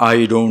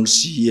 I don't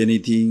see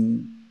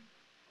anything.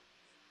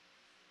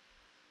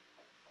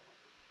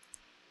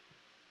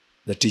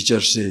 The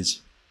teacher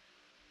says,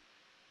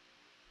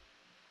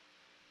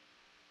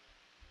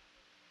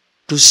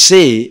 to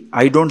say,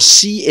 I don't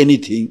see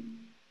anything,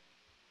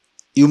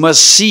 you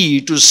must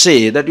see to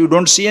say that you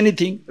don't see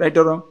anything, right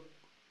or wrong?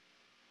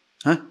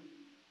 Huh?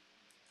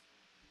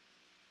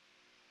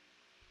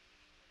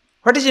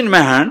 What is in my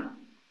hand?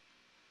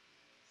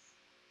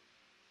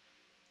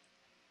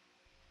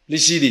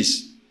 Please see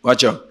this.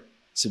 Watch out.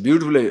 It's a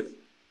beautiful area.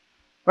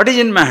 What is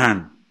in my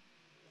hand?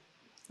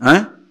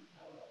 Huh?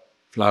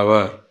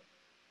 Flower.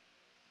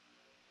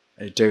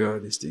 I take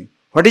out this thing.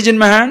 What is in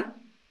my hand?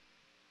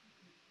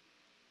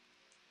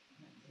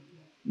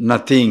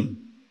 Nothing.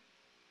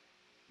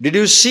 Did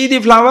you see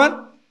the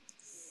flower?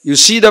 You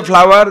see the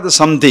flower, the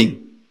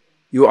something.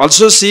 You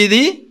also see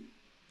the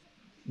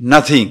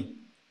nothing.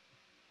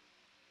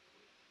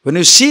 When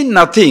you see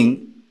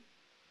nothing,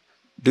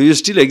 do you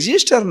still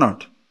exist or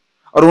not?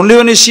 Or only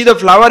when you see the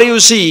flower you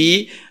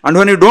see, and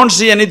when you don't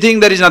see anything,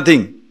 there is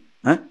nothing.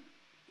 Huh?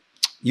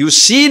 You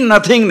see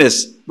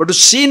nothingness, but to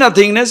see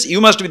nothingness,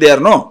 you must be there,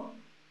 no?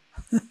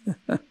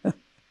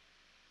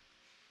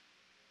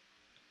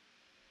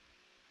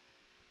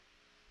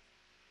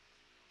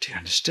 Do you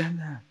understand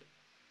that?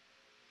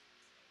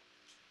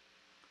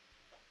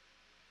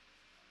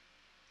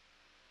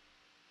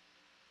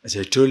 As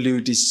I told you,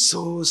 it is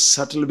so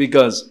subtle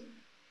because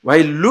while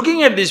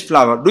looking at this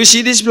flower, do you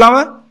see this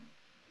flower?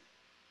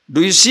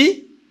 Do you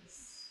see?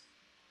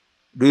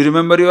 Do you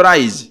remember your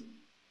eyes?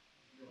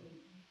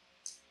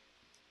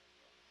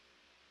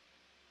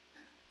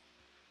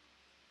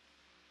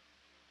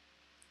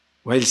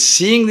 While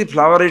seeing the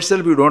flower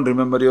itself, you don't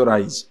remember your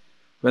eyes.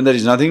 When there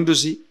is nothing to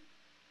see,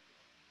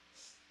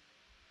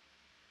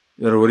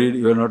 you are worried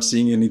you are not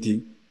seeing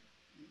anything.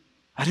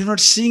 Are you not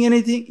seeing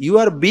anything? You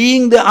are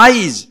being the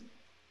eyes.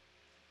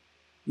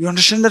 You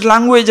understand that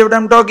language what I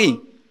am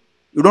talking?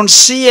 You don't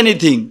see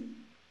anything,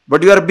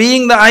 but you are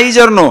being the eyes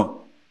or no?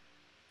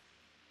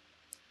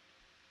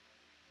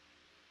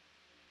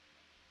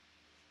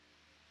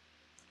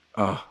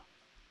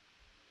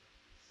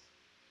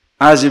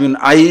 As even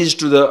eyes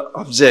to the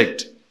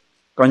object,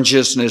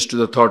 consciousness to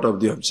the thought of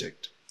the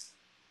object.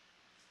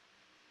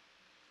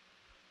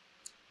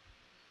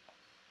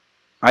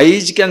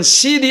 Eyes can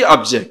see the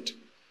object.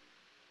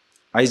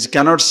 Eyes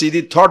cannot see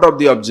the thought of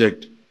the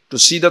object. To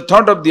see the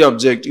thought of the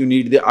object, you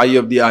need the eye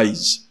of the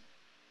eyes,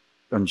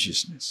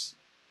 consciousness.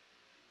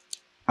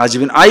 As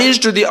even eyes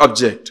to the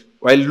object.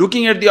 While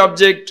looking at the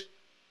object,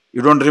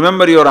 you don't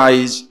remember your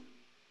eyes.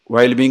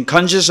 While being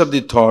conscious of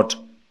the thought,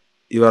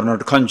 you are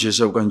not conscious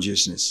of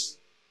consciousness.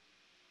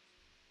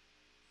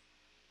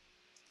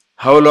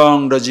 How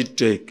long does it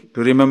take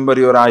to remember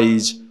your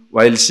eyes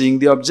while seeing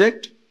the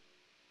object?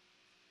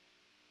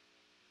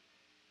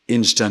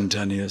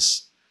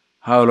 Instantaneous.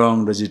 How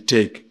long does it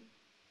take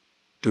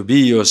to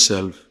be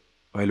yourself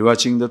while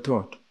watching the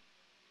thought?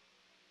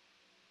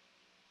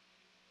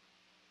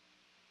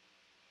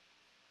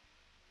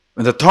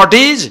 When the thought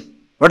is,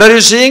 what are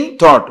you seeing?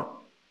 Thought.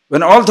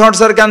 When all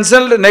thoughts are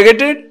cancelled,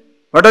 negated,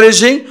 what are you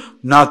seeing?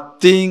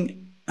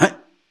 Nothing.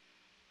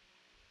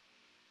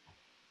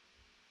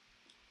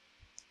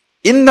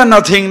 In the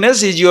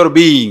nothingness is your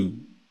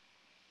being.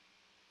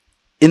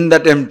 In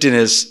that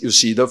emptiness, you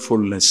see the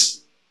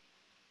fullness.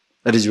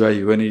 That is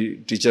why when a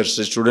teacher,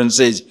 student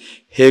says,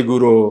 Hey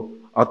Guru,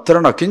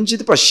 atra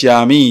nakinchit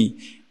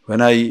pashyami.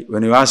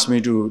 When you ask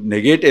me to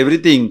negate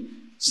everything,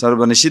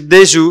 sarva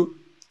nisiddeshu,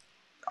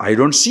 I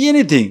don't see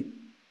anything.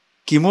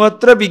 Kimu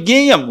atra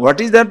vigyayam. What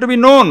is there to be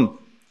known?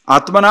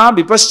 Atmana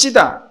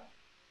vipaschita.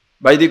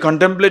 By the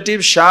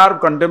contemplative,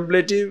 sharp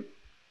contemplative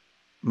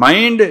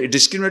mind,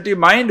 discriminative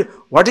mind,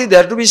 what is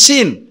there to be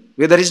seen?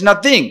 Where there is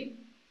nothing.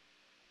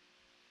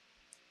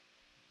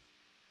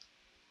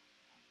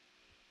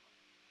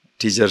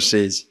 Teacher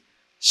says,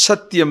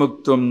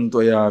 Satyamuktam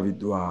tvaya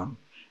vidwan,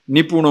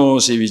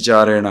 nipunosi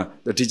vicharena.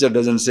 The teacher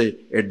doesn't say,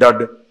 a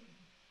dud.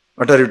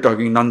 What are you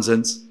talking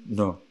nonsense?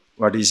 No.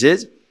 What he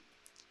says?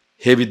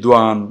 He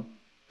vidwan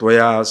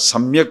tvaya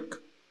samyak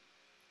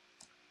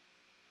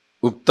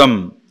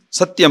uktam,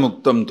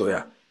 satyamuktam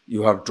tvaya.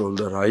 You have told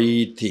the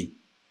right thing.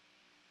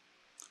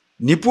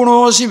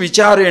 Nipunosi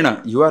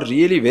vicharena. You are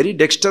really very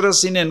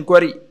dexterous in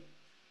inquiry.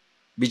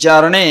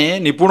 Vicharane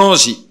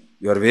nipunosi.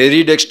 You are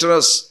very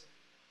dexterous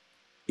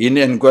in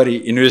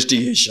inquiry,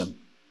 investigation,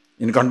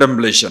 in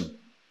contemplation.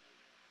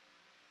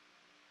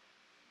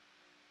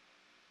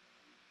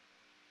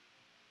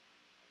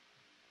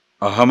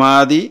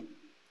 Ahamadi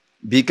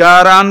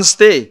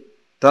vikaranste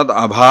tad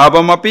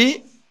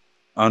abhavamapi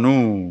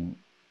anu.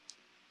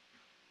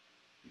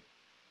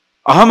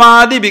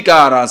 Ahamadi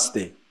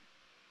vikaraste.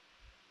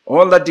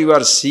 All that you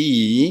are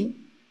seeing,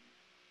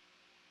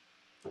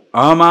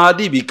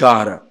 ahamadi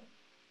vikara.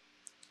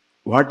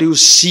 What you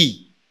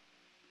see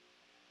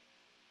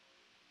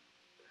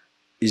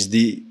is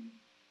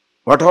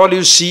what all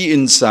you see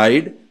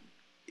inside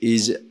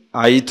is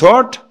I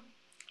thought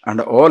and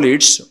all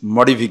its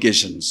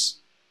modifications.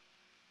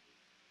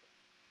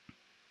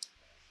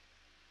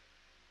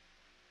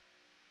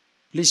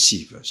 Please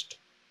see first.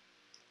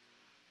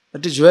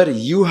 That is where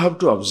you have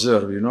to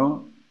observe,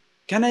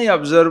 Can I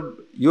observe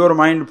your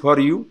mind for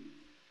you?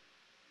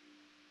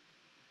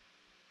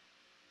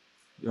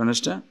 You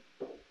understand?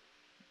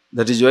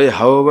 That is why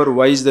however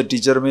wise the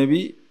teacher may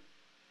be,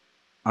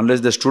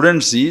 unless the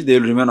student sees, they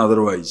will remain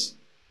otherwise.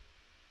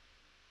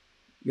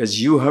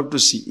 Because you have to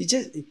see. It's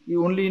just,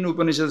 only in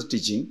Upanishads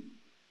teaching,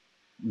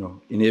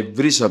 no, in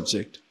every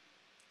subject.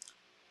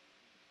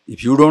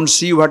 If you don't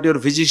see what your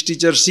physics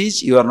teacher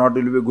sees, you are not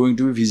going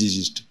to be a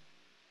physicist.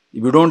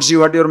 If you don't see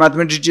what your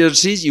mathematics teacher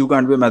sees, you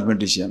can't be a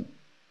mathematician.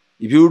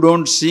 If you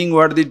don't see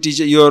what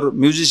your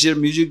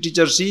music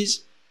teacher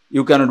sees,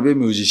 you cannot be a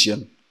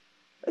musician.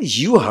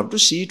 You have to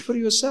see it for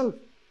yourself.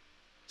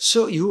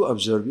 So you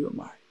observe your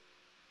mind.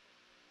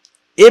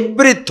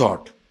 Every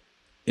thought,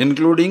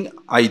 including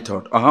I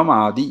thought, aham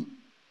adi,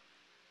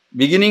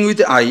 beginning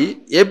with I,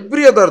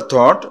 every other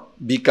thought,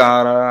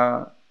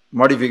 vikara,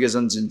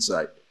 modifications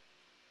inside.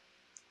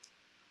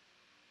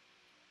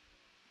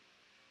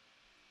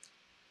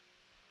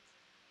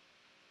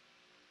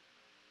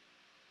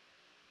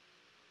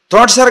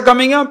 Thoughts are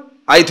coming up,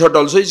 I thought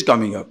also is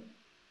coming up.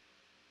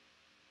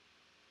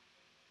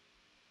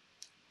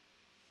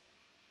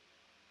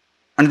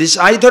 And this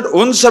I thought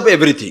owns up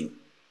everything.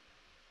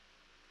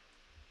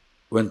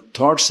 When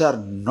thoughts are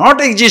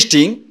not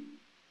existing,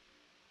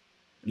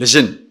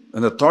 listen,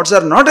 when the thoughts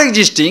are not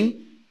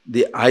existing,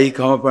 the I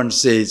come up and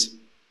says,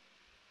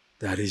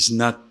 there is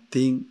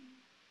nothing.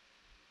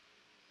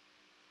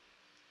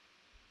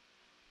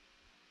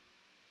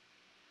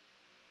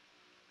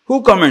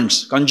 Who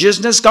comments?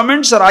 Consciousness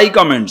comments or I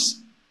comments?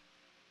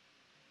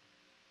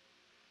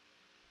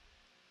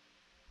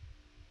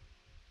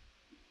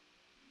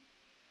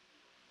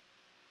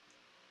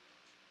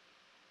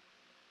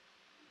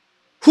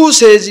 Who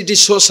says it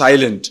is so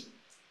silent?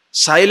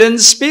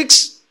 Silence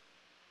speaks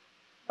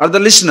or the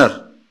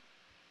listener?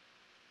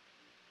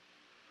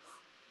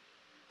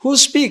 Who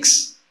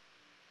speaks?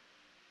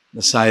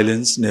 The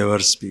silence never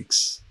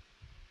speaks.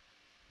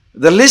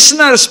 The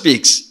listener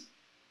speaks.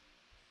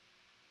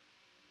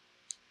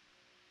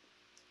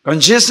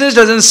 Consciousness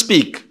doesn't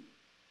speak.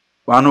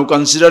 One who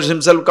considers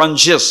himself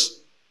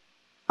conscious,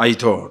 I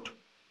thought.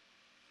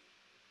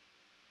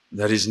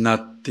 There is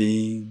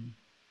nothing.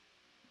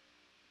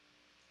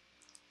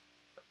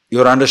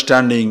 Your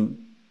understanding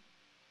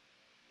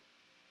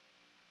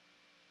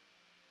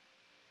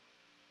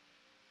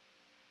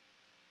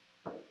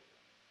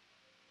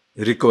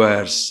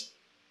requires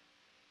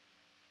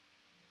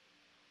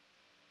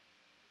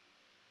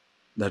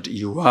that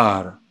you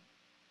are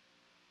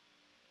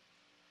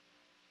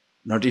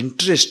not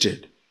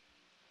interested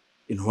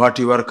in what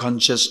you are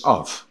conscious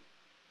of,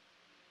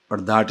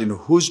 but that in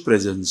whose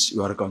presence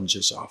you are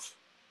conscious of.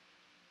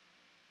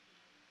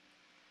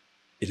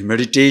 In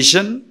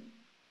meditation,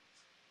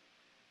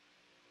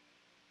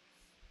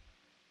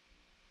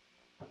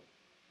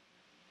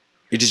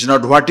 it is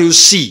not what you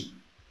see,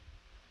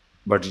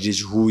 but it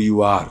is who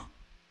you are.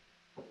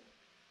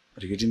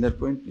 Are you getting that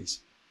point, please?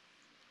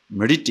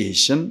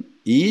 Meditation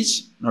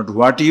is not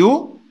what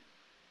you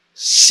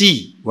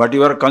see, what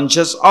you are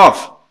conscious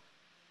of,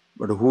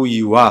 but who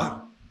you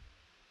are,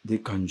 the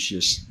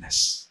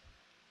consciousness.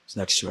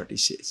 That's what he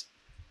says.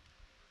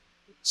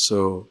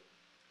 So,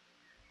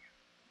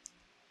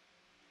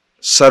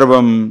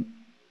 Sarvam,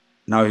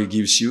 now he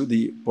gives you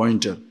the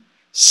pointer.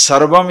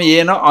 Sarvam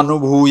yena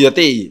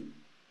anubhuyate.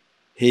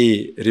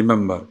 Hey,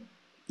 remember.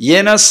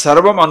 Yena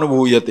sarvam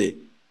anubhuyate.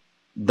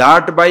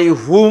 That by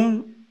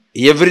whom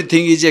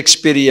everything is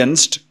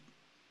experienced.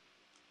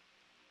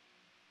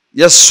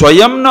 Yes,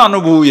 swayam na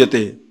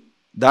anubhuyate.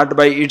 That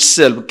by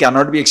itself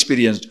cannot be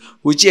experienced.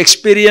 Which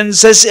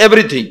experiences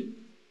everything.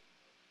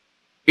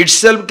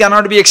 Itself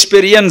cannot be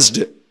experienced.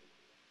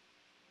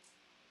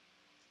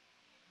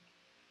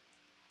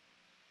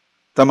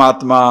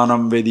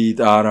 Tamatmanam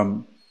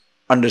veditaram.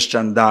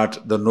 Understand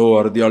that, the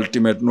knower, the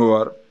ultimate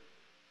knower,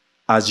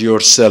 as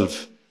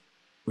yourself,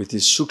 with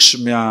his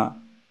sukshmya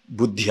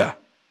buddhya,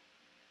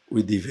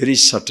 with the very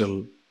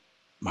subtle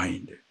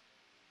mind.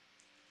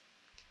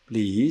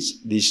 Please,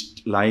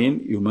 this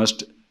line you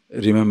must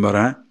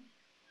remember.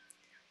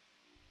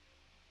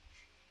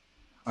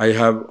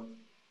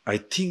 I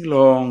think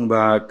long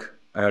back,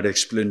 I had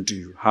explained to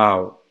you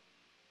how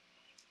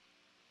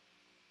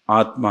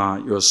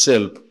Atma,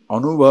 yourself,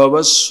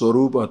 Anubhava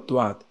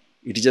Swarupatvat.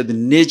 It is the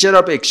nature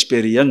of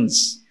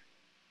experience.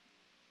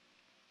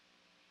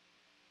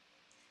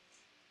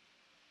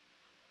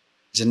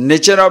 It's the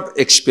nature of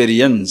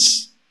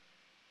experience.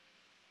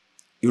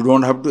 You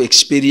don't have to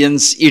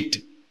experience it.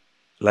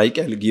 Like,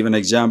 I'll give an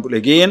example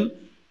again.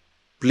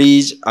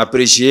 Please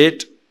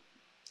appreciate.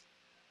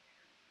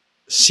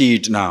 See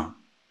it now.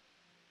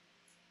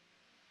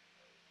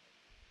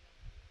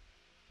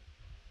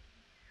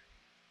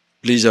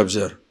 Please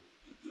observe.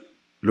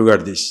 Look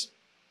at this.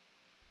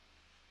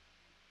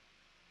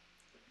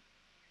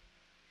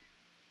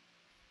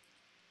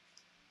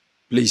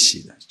 Please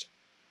see that.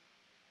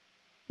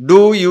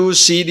 Do you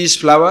see this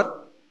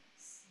flower?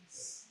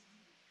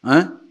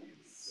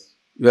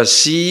 You are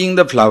seeing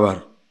the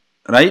flower,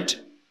 right?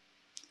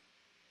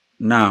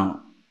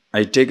 Now,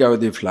 I take out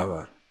the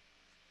flower.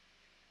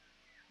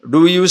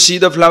 Do you see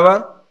the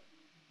flower?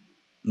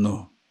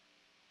 No.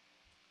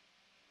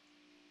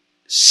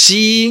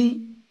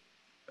 Seeing,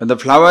 when the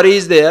flower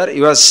is there,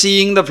 you are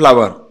seeing the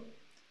flower.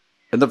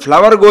 When the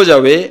flower goes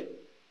away,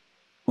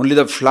 only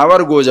the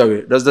flower goes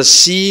away. Does the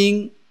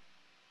seeing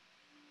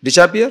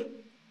disappear?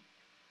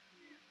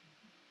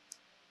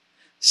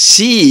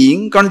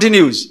 Seeing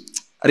continues.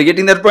 Are you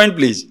getting that point,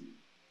 please? Do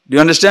you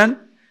understand?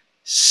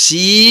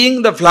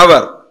 Seeing the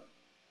flower.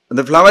 When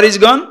the flower is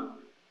gone,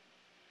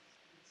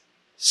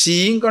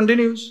 seeing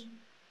continues.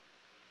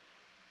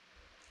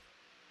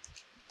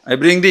 I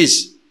bring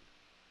this.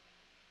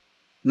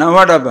 Now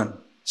what happened?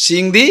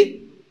 Seeing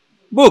the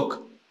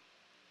book.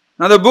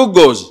 Now the book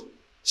goes.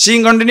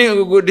 Seeing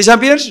continues,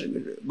 disappears,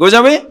 goes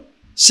away.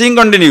 Seeing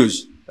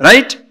continues.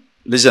 Right?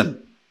 Listen.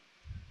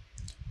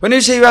 When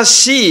you say you are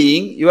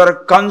seeing, you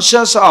are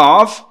conscious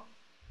of,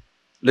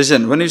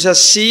 listen, when you say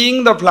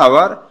seeing the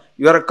flower,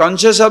 you are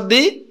conscious of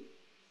the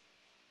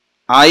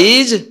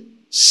eyes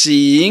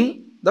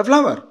seeing the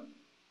flower.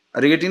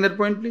 Are you getting that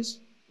point, please?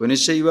 When you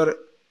say you are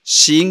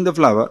seeing the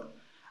flower,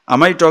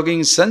 am I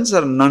talking sense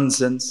or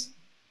nonsense?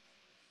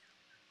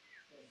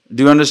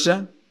 Do you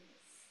understand?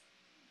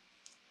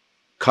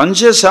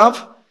 Conscious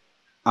of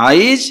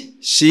eyes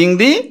seeing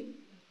the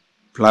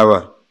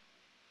flower.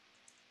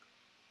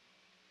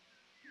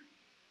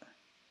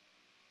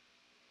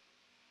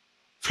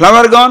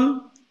 Flower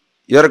gone,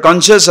 you are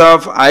conscious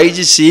of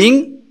eyes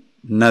seeing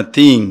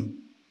nothing.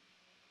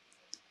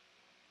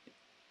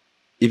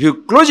 If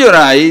you close your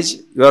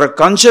eyes, you are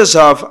conscious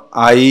of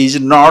eyes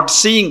not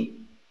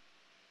seeing.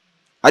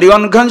 Are you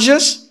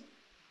unconscious?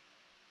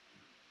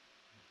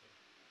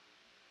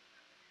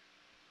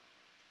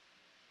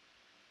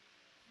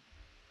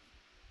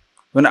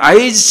 When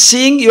eyes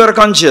seeing, you are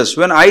conscious.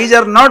 When eyes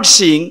are not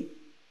seeing,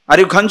 are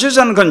you conscious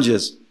or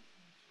unconscious?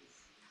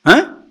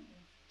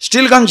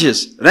 Still conscious,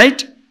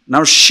 right?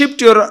 Now shift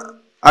your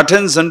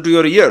attention to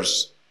your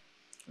ears.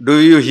 Do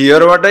you hear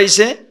what I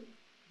say?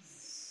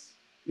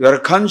 You are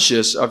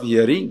conscious of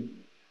hearing.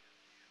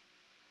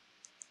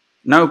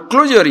 Now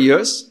close your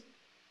ears.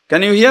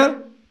 Can you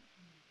hear?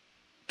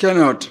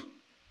 Cannot.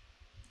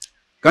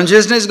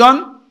 Consciousness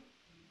gone?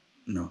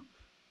 No.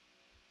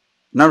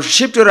 Now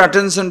shift your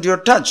attention to your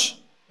touch.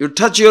 You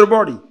touch your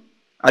body.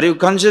 Are you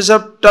conscious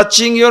of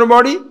touching your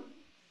body?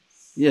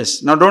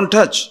 Yes. Now don't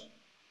touch.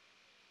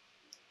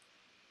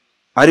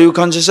 Are you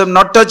conscious of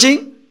not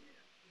touching?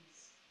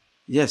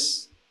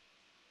 Yes.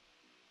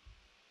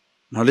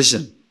 Now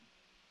listen.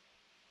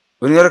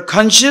 When you are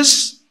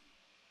conscious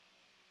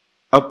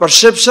of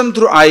perception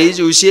through eyes,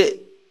 we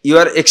say you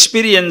are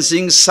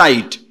experiencing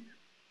sight.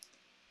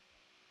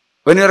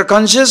 When you are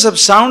conscious of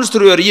sounds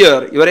through your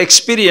ear, you are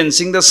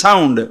experiencing the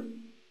sound.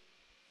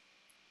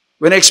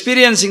 When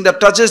experiencing the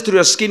touches through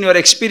your skin, you are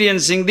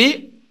experiencing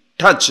the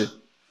touch.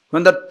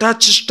 When the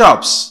touch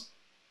stops,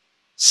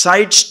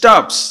 sight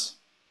stops,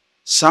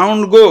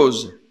 sound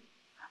goes,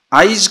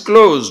 eyes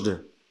closed,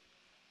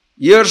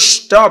 ears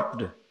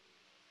stopped,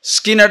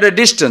 skin at a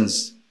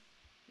distance,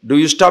 do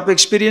you stop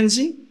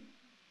experiencing?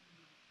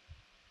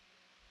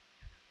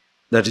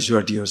 That is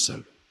what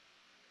yourself.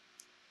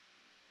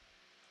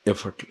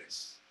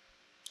 Effortless.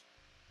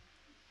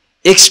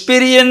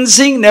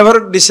 Experiencing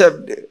never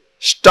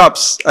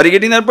stops. Are you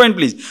getting that point,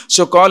 please?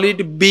 So call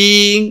it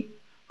being,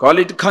 call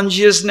it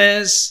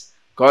consciousness,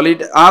 call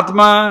it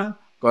Atma,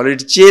 call it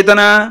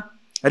Chetana.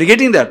 Are you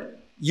getting that?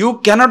 You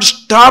cannot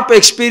stop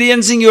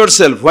experiencing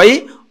yourself.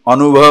 Why?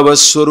 Anubhava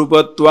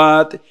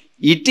Swarupatvat.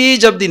 It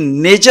is of the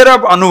nature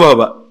of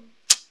Anubhava.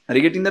 Are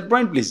you getting that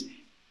point, please?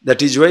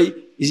 That is why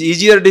is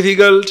easy or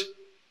difficult?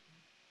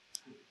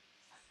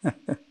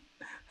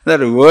 That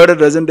word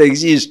doesn't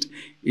exist.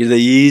 It's the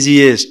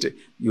easiest.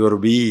 Your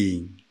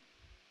being.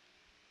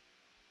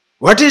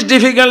 What is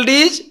difficult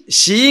is,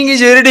 seeing is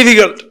very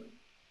difficult.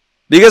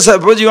 Because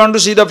suppose you want to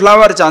see the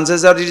flower,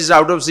 chances are it is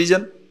out of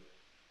season.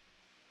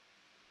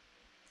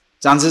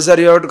 Chances are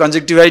you have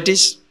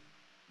conjunctivitis.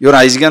 Your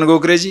eyes can go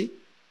crazy.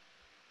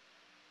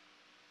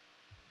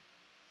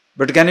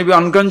 But can you be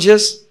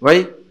unconscious?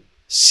 Why?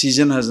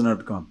 Season has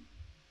not come.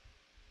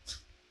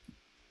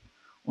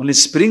 Only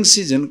spring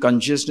season,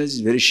 consciousness is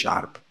very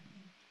sharp.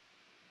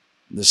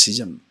 The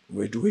season,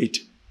 wait.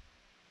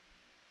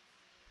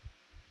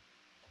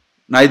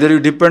 Neither you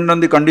depend on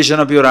the condition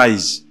of your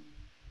eyes.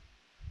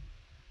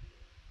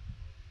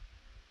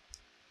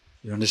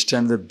 You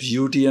understand the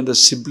beauty and the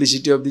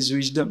simplicity of this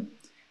wisdom?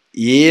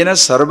 Yena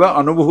sarva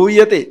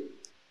anubhuyate.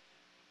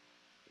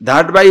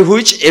 That by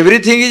which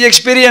everything is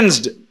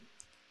experienced.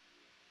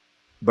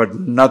 But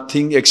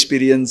nothing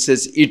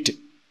experiences it.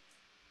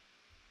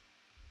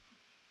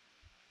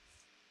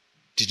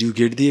 Did you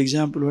get the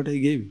example what I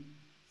gave you?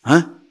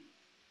 Huh?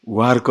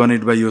 Work on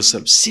it by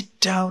yourself. Sit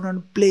down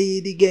and play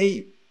the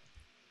game.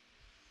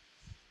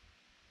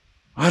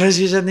 Or else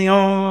you say,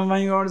 oh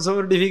my God,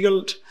 so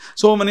difficult.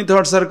 So many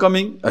thoughts are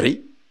coming.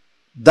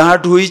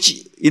 That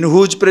which, in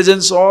whose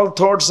presence all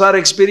thoughts are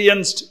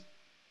experienced.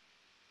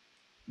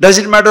 Does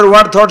it matter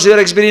what thoughts you are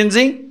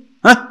experiencing?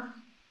 Huh?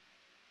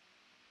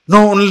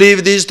 No, only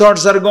if these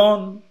thoughts are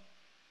gone.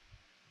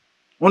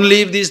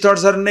 Only if these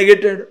thoughts are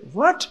negated.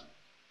 What?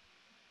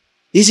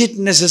 Is it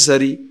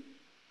necessary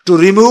to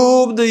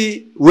remove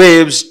the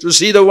waves to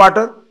see the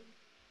water?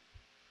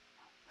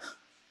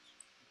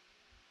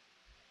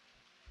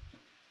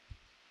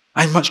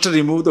 I must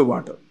remove the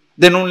water.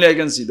 Then only I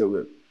can see the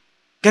wave.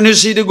 Can you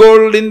see the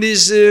gold in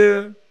this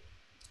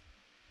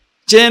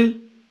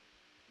chain?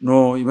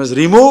 No, you must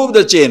remove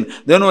the chain.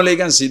 Then only I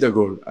can see the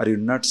gold. Are you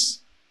nuts?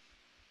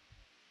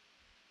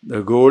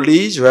 The gold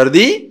is where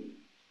the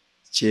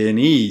chain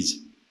is.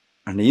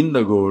 And in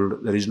the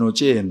gold, there is no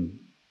chain.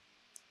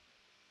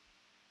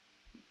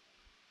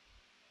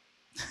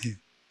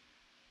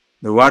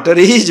 The water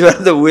is where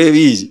the wave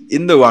is.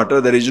 In the water,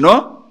 there is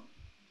no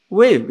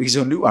wave. It is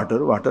only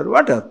water, water,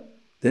 water.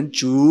 Then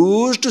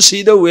choose to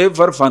see the wave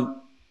for fun.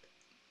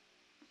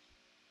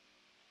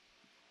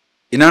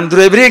 In and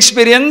through every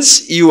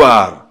experience, you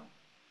are.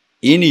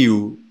 In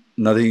you,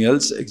 nothing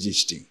else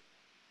existing.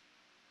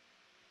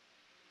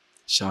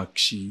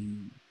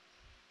 Sakshi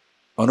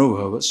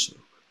Anubhava Swarupatvat.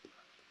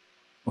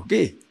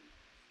 Okay?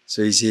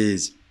 So he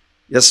says,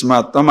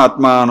 Yasmat tam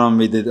atmanam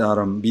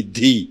viditaram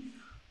vidhi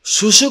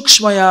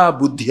susukshmaya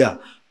buddhya.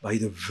 By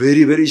the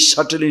very, very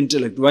subtle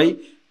intellect. Why?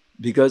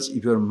 Because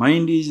if your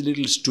mind is a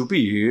little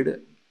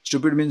stupid,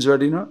 stupid means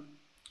what,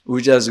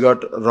 which has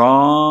got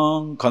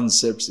wrong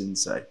concepts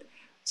inside.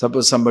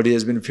 Suppose somebody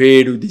has been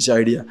fed with this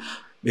idea,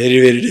 very,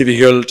 very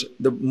difficult.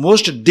 The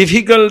most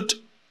difficult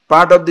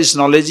part of this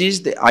knowledge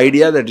is the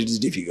idea that it is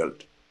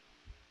difficult.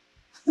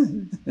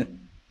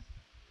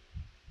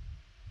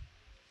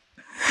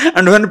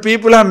 And when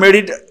people have made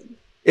it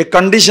a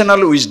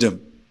conditional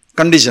wisdom,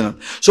 conditional.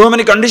 So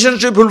many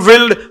conditions to be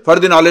fulfilled for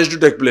the knowledge to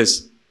take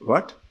place.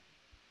 What?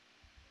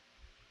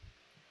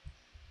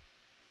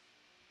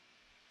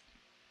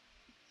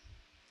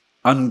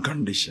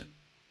 Unconditioned.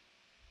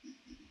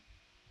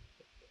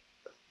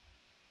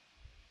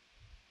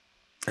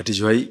 That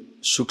is why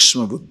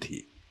Sukshma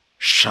Buddhi,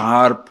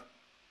 sharp,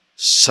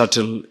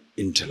 subtle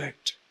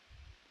intellect.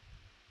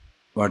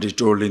 What he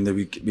told in the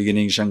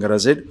beginning,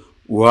 Shankara said,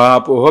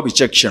 Vapoha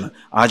vichakshana,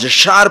 as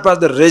sharp as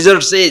the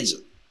razor's edge.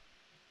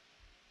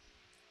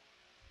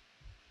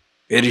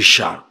 Very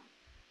sharp.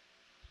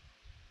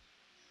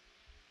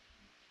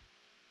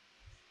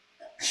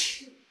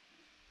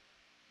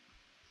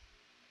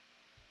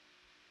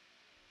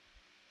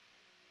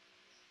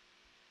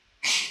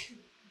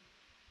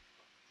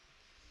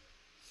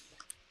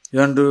 You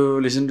want to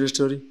listen to a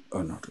story?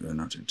 Oh, not, you are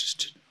not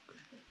interested. Okay.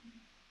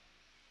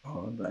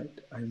 All right,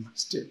 I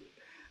must tell.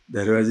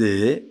 There was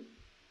a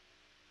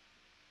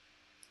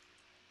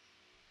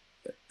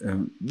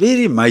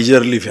very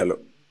miserly fellow.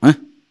 Huh?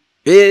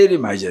 Very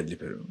miserly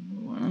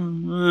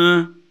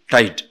fellow.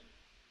 Tight.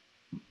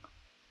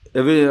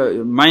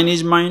 Mine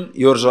is mine,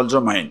 yours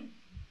also mine.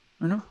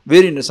 You know,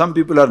 very. Some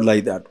people are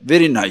like that.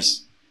 Very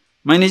nice.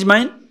 Mine is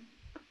mine,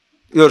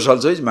 yours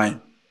also is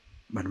mine.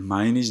 But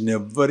mine is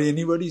never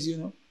anybody's, you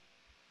know.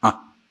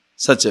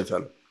 Such a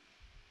fellow.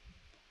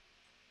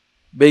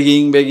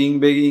 Begging,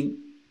 begging, begging.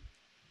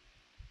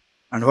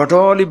 And what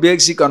all he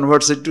begs, he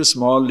converts it to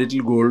small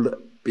little gold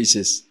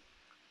pieces.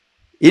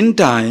 In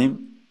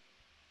time,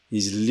 he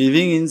is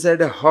living inside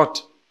a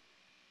hut,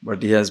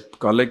 but he has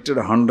collected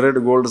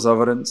 100 gold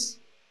sovereigns.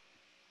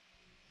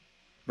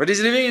 But he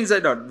is living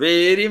inside a hut.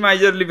 Very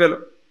miserly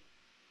fellow.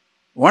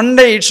 One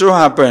day it so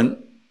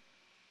happened,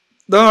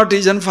 the hut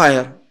is on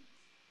fire.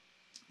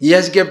 He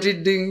has kept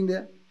it digging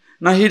there.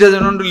 Now he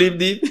doesn't want to leave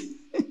the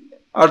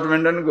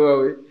husband and go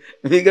away,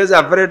 because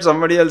afraid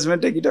somebody else may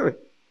take it away.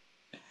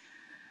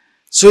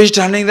 So he's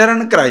standing there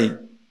and crying.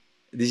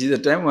 This is the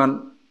time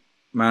one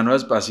man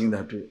was passing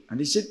that way.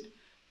 And he said,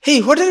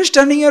 hey, what are you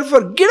standing here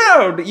for? Get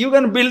out! You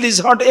can build this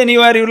hut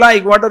anywhere you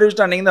like. What are you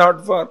standing in the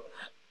hut for?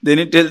 Then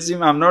he tells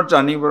him, I'm not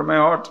standing for my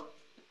hut.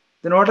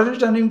 Then what are you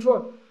standing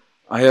for?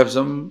 I have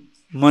some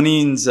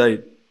money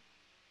inside.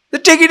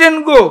 Then take it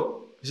and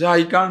go. He said,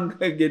 I can't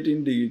get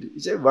into it. He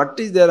said, what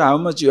is there? How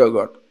much you have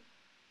got?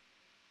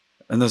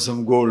 And there's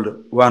some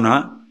gold. One,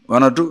 huh?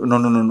 One or two? No,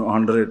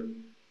 100.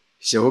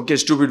 He said, okay,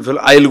 stupid fellow,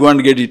 I'll go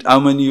and get it. How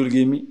many you will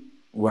give me?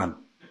 1.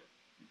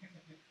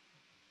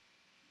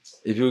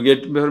 If you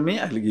get for me,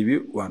 I'll give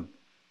you 1.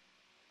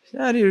 He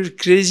said, are you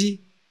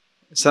crazy?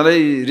 Shall I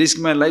risk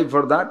my life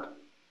for that?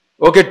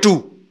 Okay,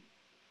 2.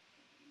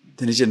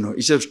 Then he said, no.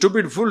 He said,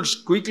 stupid fool,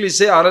 quickly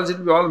say or else it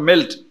will all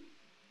melt.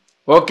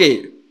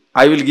 Okay,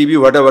 I will give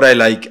you whatever I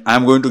like. I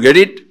am going to get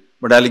it,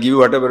 but I'll give you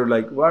whatever you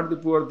like. What the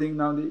poor thing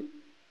now?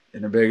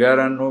 In a beggar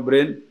and no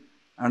brain.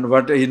 And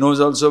what he knows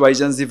also, by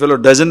chance the fellow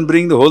doesn't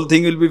bring, the whole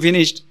thing will be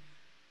finished.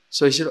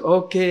 So he said,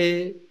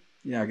 okay.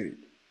 He agreed.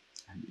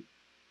 And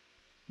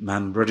the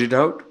man brought it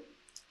out.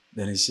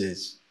 Then he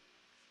says,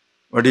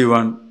 what do you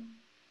want?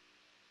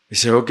 He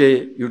said,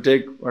 okay, you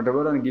take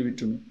whatever and give it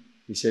to me.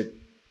 He said,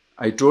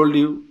 I told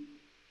you,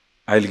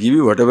 I'll give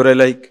you whatever I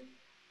like.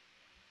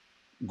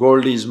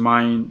 Gold is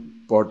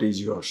mine, pot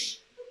is yours.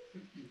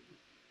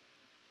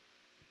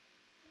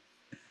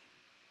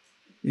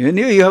 Even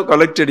you have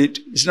collected it,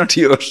 it's not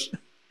yours.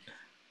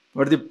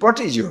 But the pot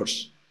is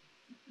yours.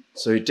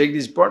 So you take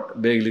this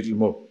pot, beg a little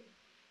more.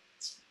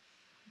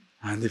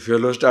 And the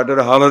fellow started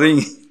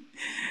hollering,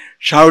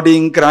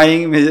 shouting,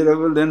 crying,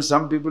 miserable. Then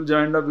some people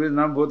joined up with,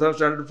 now both have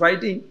started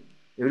fighting.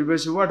 Everybody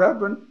said, what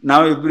happened?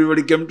 Now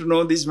everybody came to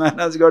know this man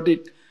has got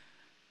it.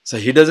 So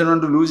he doesn't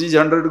want to lose his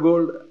 100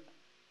 gold.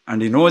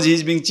 And he knows he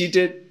is being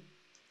cheated.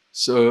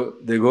 So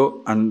they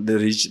go and they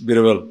reach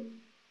Birwal.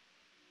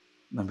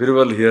 Now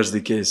Birwal hears the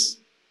case.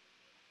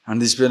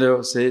 And this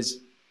fellow says,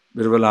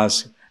 Birwal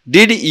asks,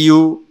 did he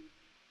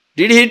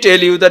tell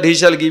you that he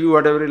shall give you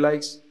whatever he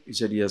likes? He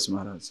said, yes,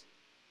 Maharaj.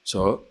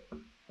 So,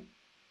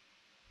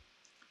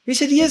 he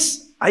said,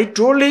 yes, I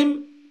told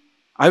him,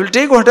 I will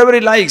take whatever he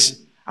likes.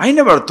 I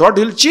never thought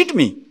he will cheat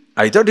me.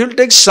 I thought he will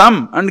take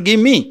some and give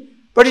me.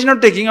 But he's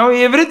not taking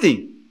away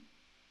everything.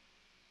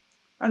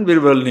 And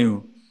Birwal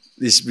knew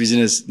this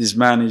business, this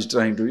man is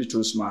trying to, is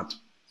too smart.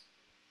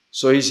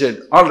 So he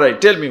said, all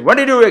right, tell me, what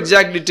did you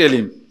exactly tell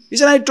him? He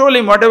said, I told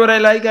him, whatever I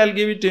like, I'll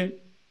give it to him.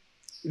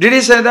 Did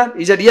he say that?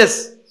 He said,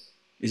 yes.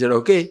 He said,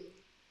 okay.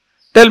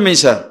 Tell me,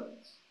 sir,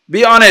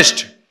 be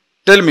honest.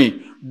 Tell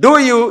me,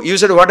 you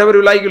said whatever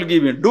you like, you'll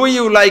give me. Do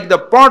you like the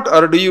pot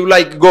or do you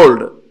like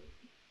gold?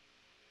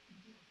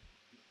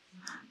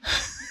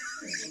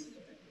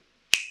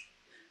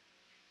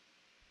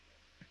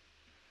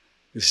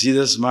 You see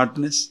the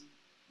smartness?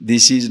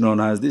 This is known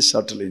as the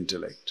subtle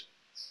intellect.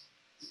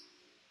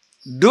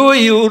 Do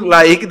you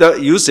like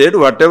you said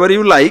whatever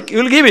you like,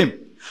 you will give him.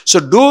 So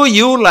do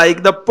you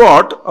like the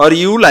pot or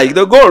you like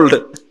the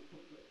gold?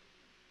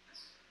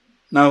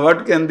 Now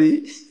what can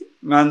the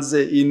man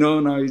say?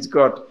 Now he's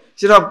caught.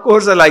 He said, of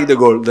course I like the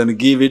gold. Then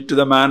give it to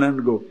the man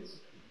and go.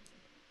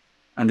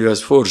 And he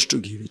was forced to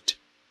give it.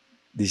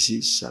 This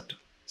is subtle.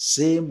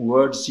 Same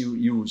words you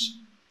use.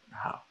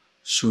 How?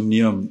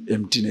 Shunyam,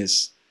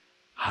 emptiness.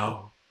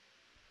 How?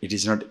 It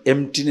is not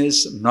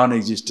emptiness,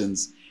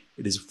 non-existence.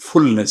 It is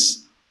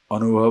fullness.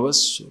 Anubhava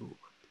Swarupa.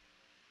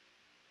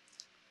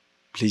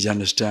 Please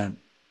understand.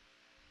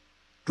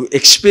 To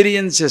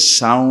experience a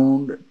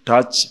sound,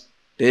 touch,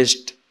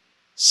 taste,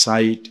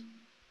 sight,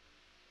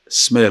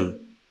 smell,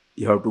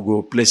 you have to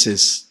go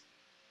places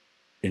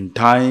in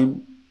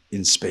time,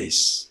 in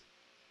space.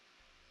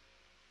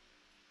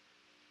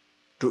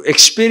 To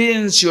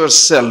experience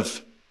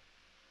yourself,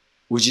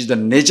 which is the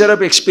nature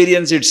of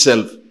experience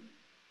itself,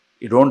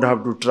 you don't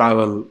have to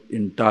travel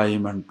in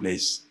time and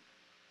place.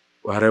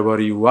 Wherever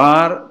you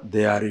are,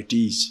 there it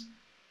is,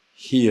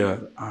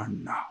 here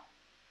and now.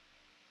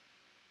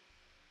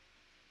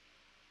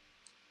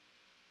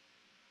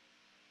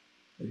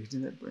 Are you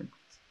getting that point?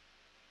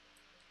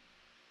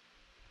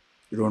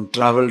 You don't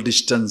travel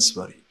distance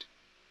for it.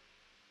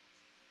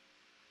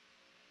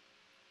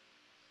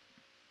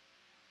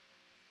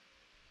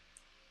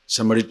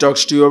 Somebody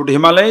talks to you about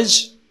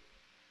Himalayas,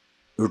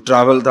 you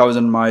travel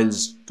 1,000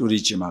 miles to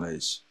reach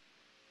Himalayas.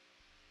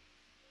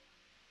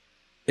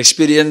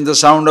 Experience the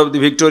sound of the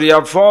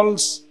Victoria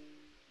Falls,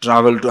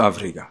 travel to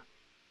Africa.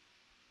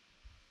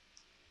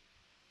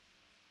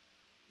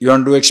 You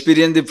want to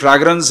experience the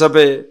fragrance of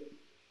a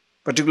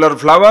particular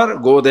flower,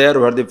 go there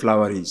where the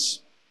flower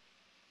is.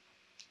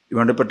 You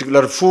want a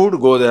particular food,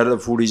 go there, the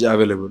food is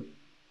available.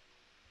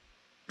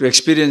 To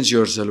experience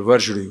yourself, where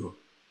should you go?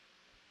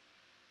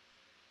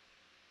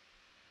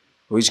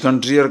 Which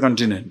country or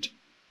continent?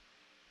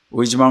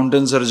 Which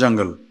mountains or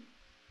jungle?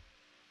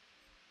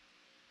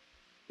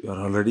 You are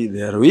already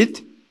there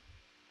with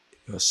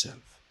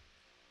yourself.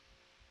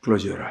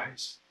 Close your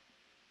eyes.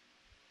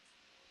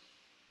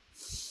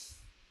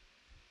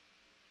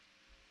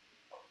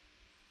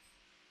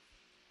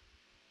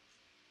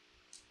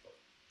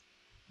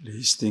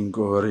 Please think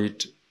over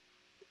it.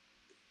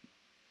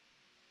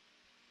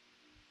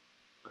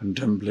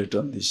 Contemplate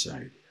on this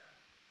idea.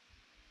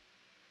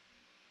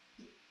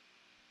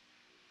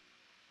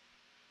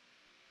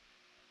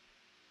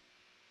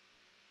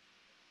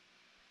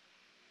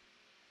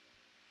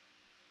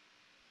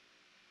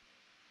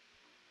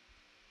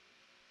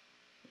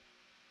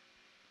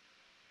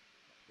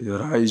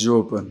 Your eyes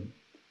open,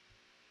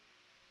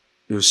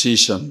 you see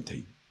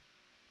something,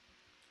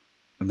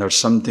 and that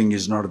something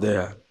is not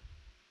there.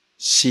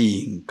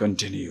 Seeing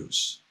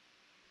continues.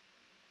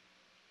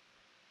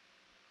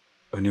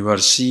 When you are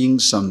seeing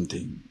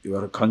something, you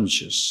are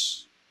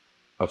conscious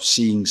of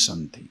seeing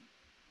something.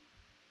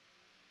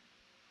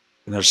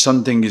 When that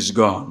something is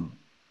gone,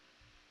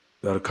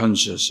 you are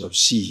conscious of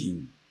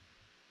seeing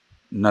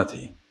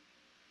nothing.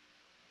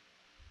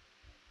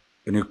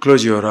 When you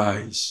close your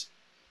eyes,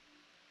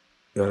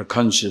 you are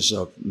conscious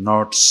of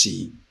not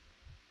seeing.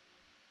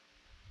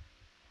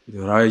 With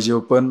your eyes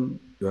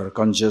open, you are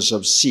conscious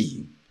of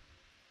seeing.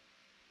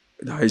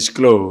 With eyes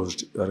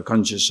closed, you are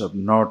conscious of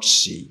not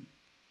seeing.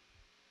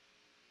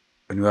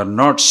 When you are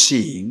not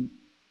seeing,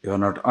 you are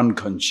not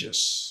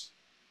unconscious.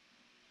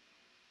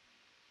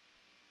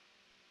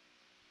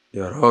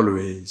 You are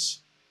always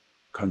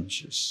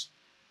conscious.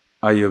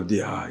 Eye of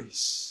the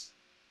eyes.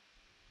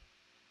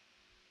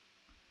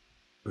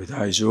 With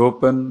eyes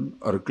open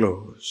or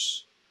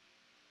closed,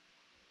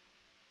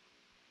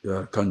 you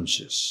are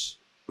conscious.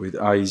 With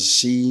eyes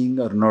seeing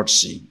or not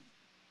seeing.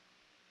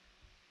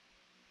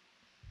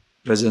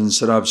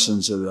 Presence or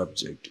absence of the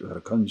object, you are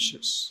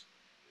conscious.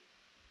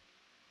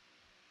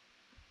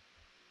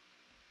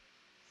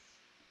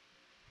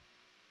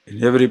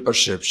 In every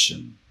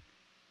perception,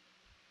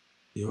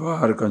 you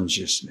are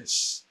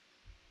consciousness.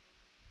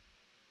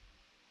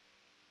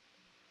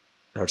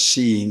 That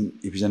seeing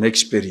is an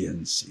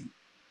experiencing.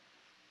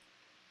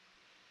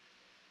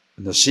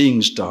 When the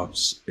seeing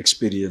stops,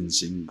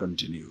 experiencing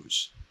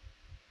continues.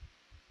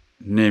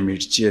 Name it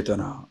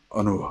Chetana,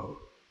 Anubhav.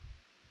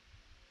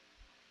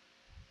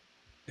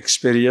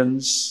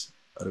 Experience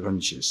or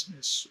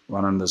consciousness,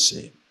 one and the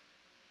same.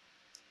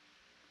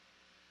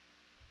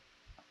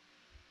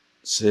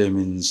 Same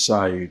in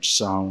sight,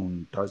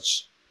 sound,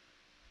 touch,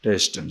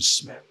 taste and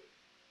smell.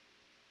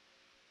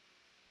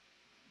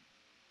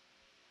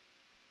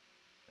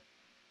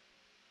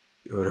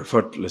 You are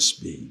effortless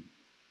being.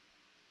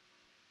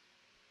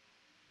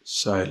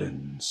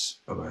 Silence,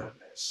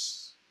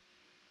 awareness.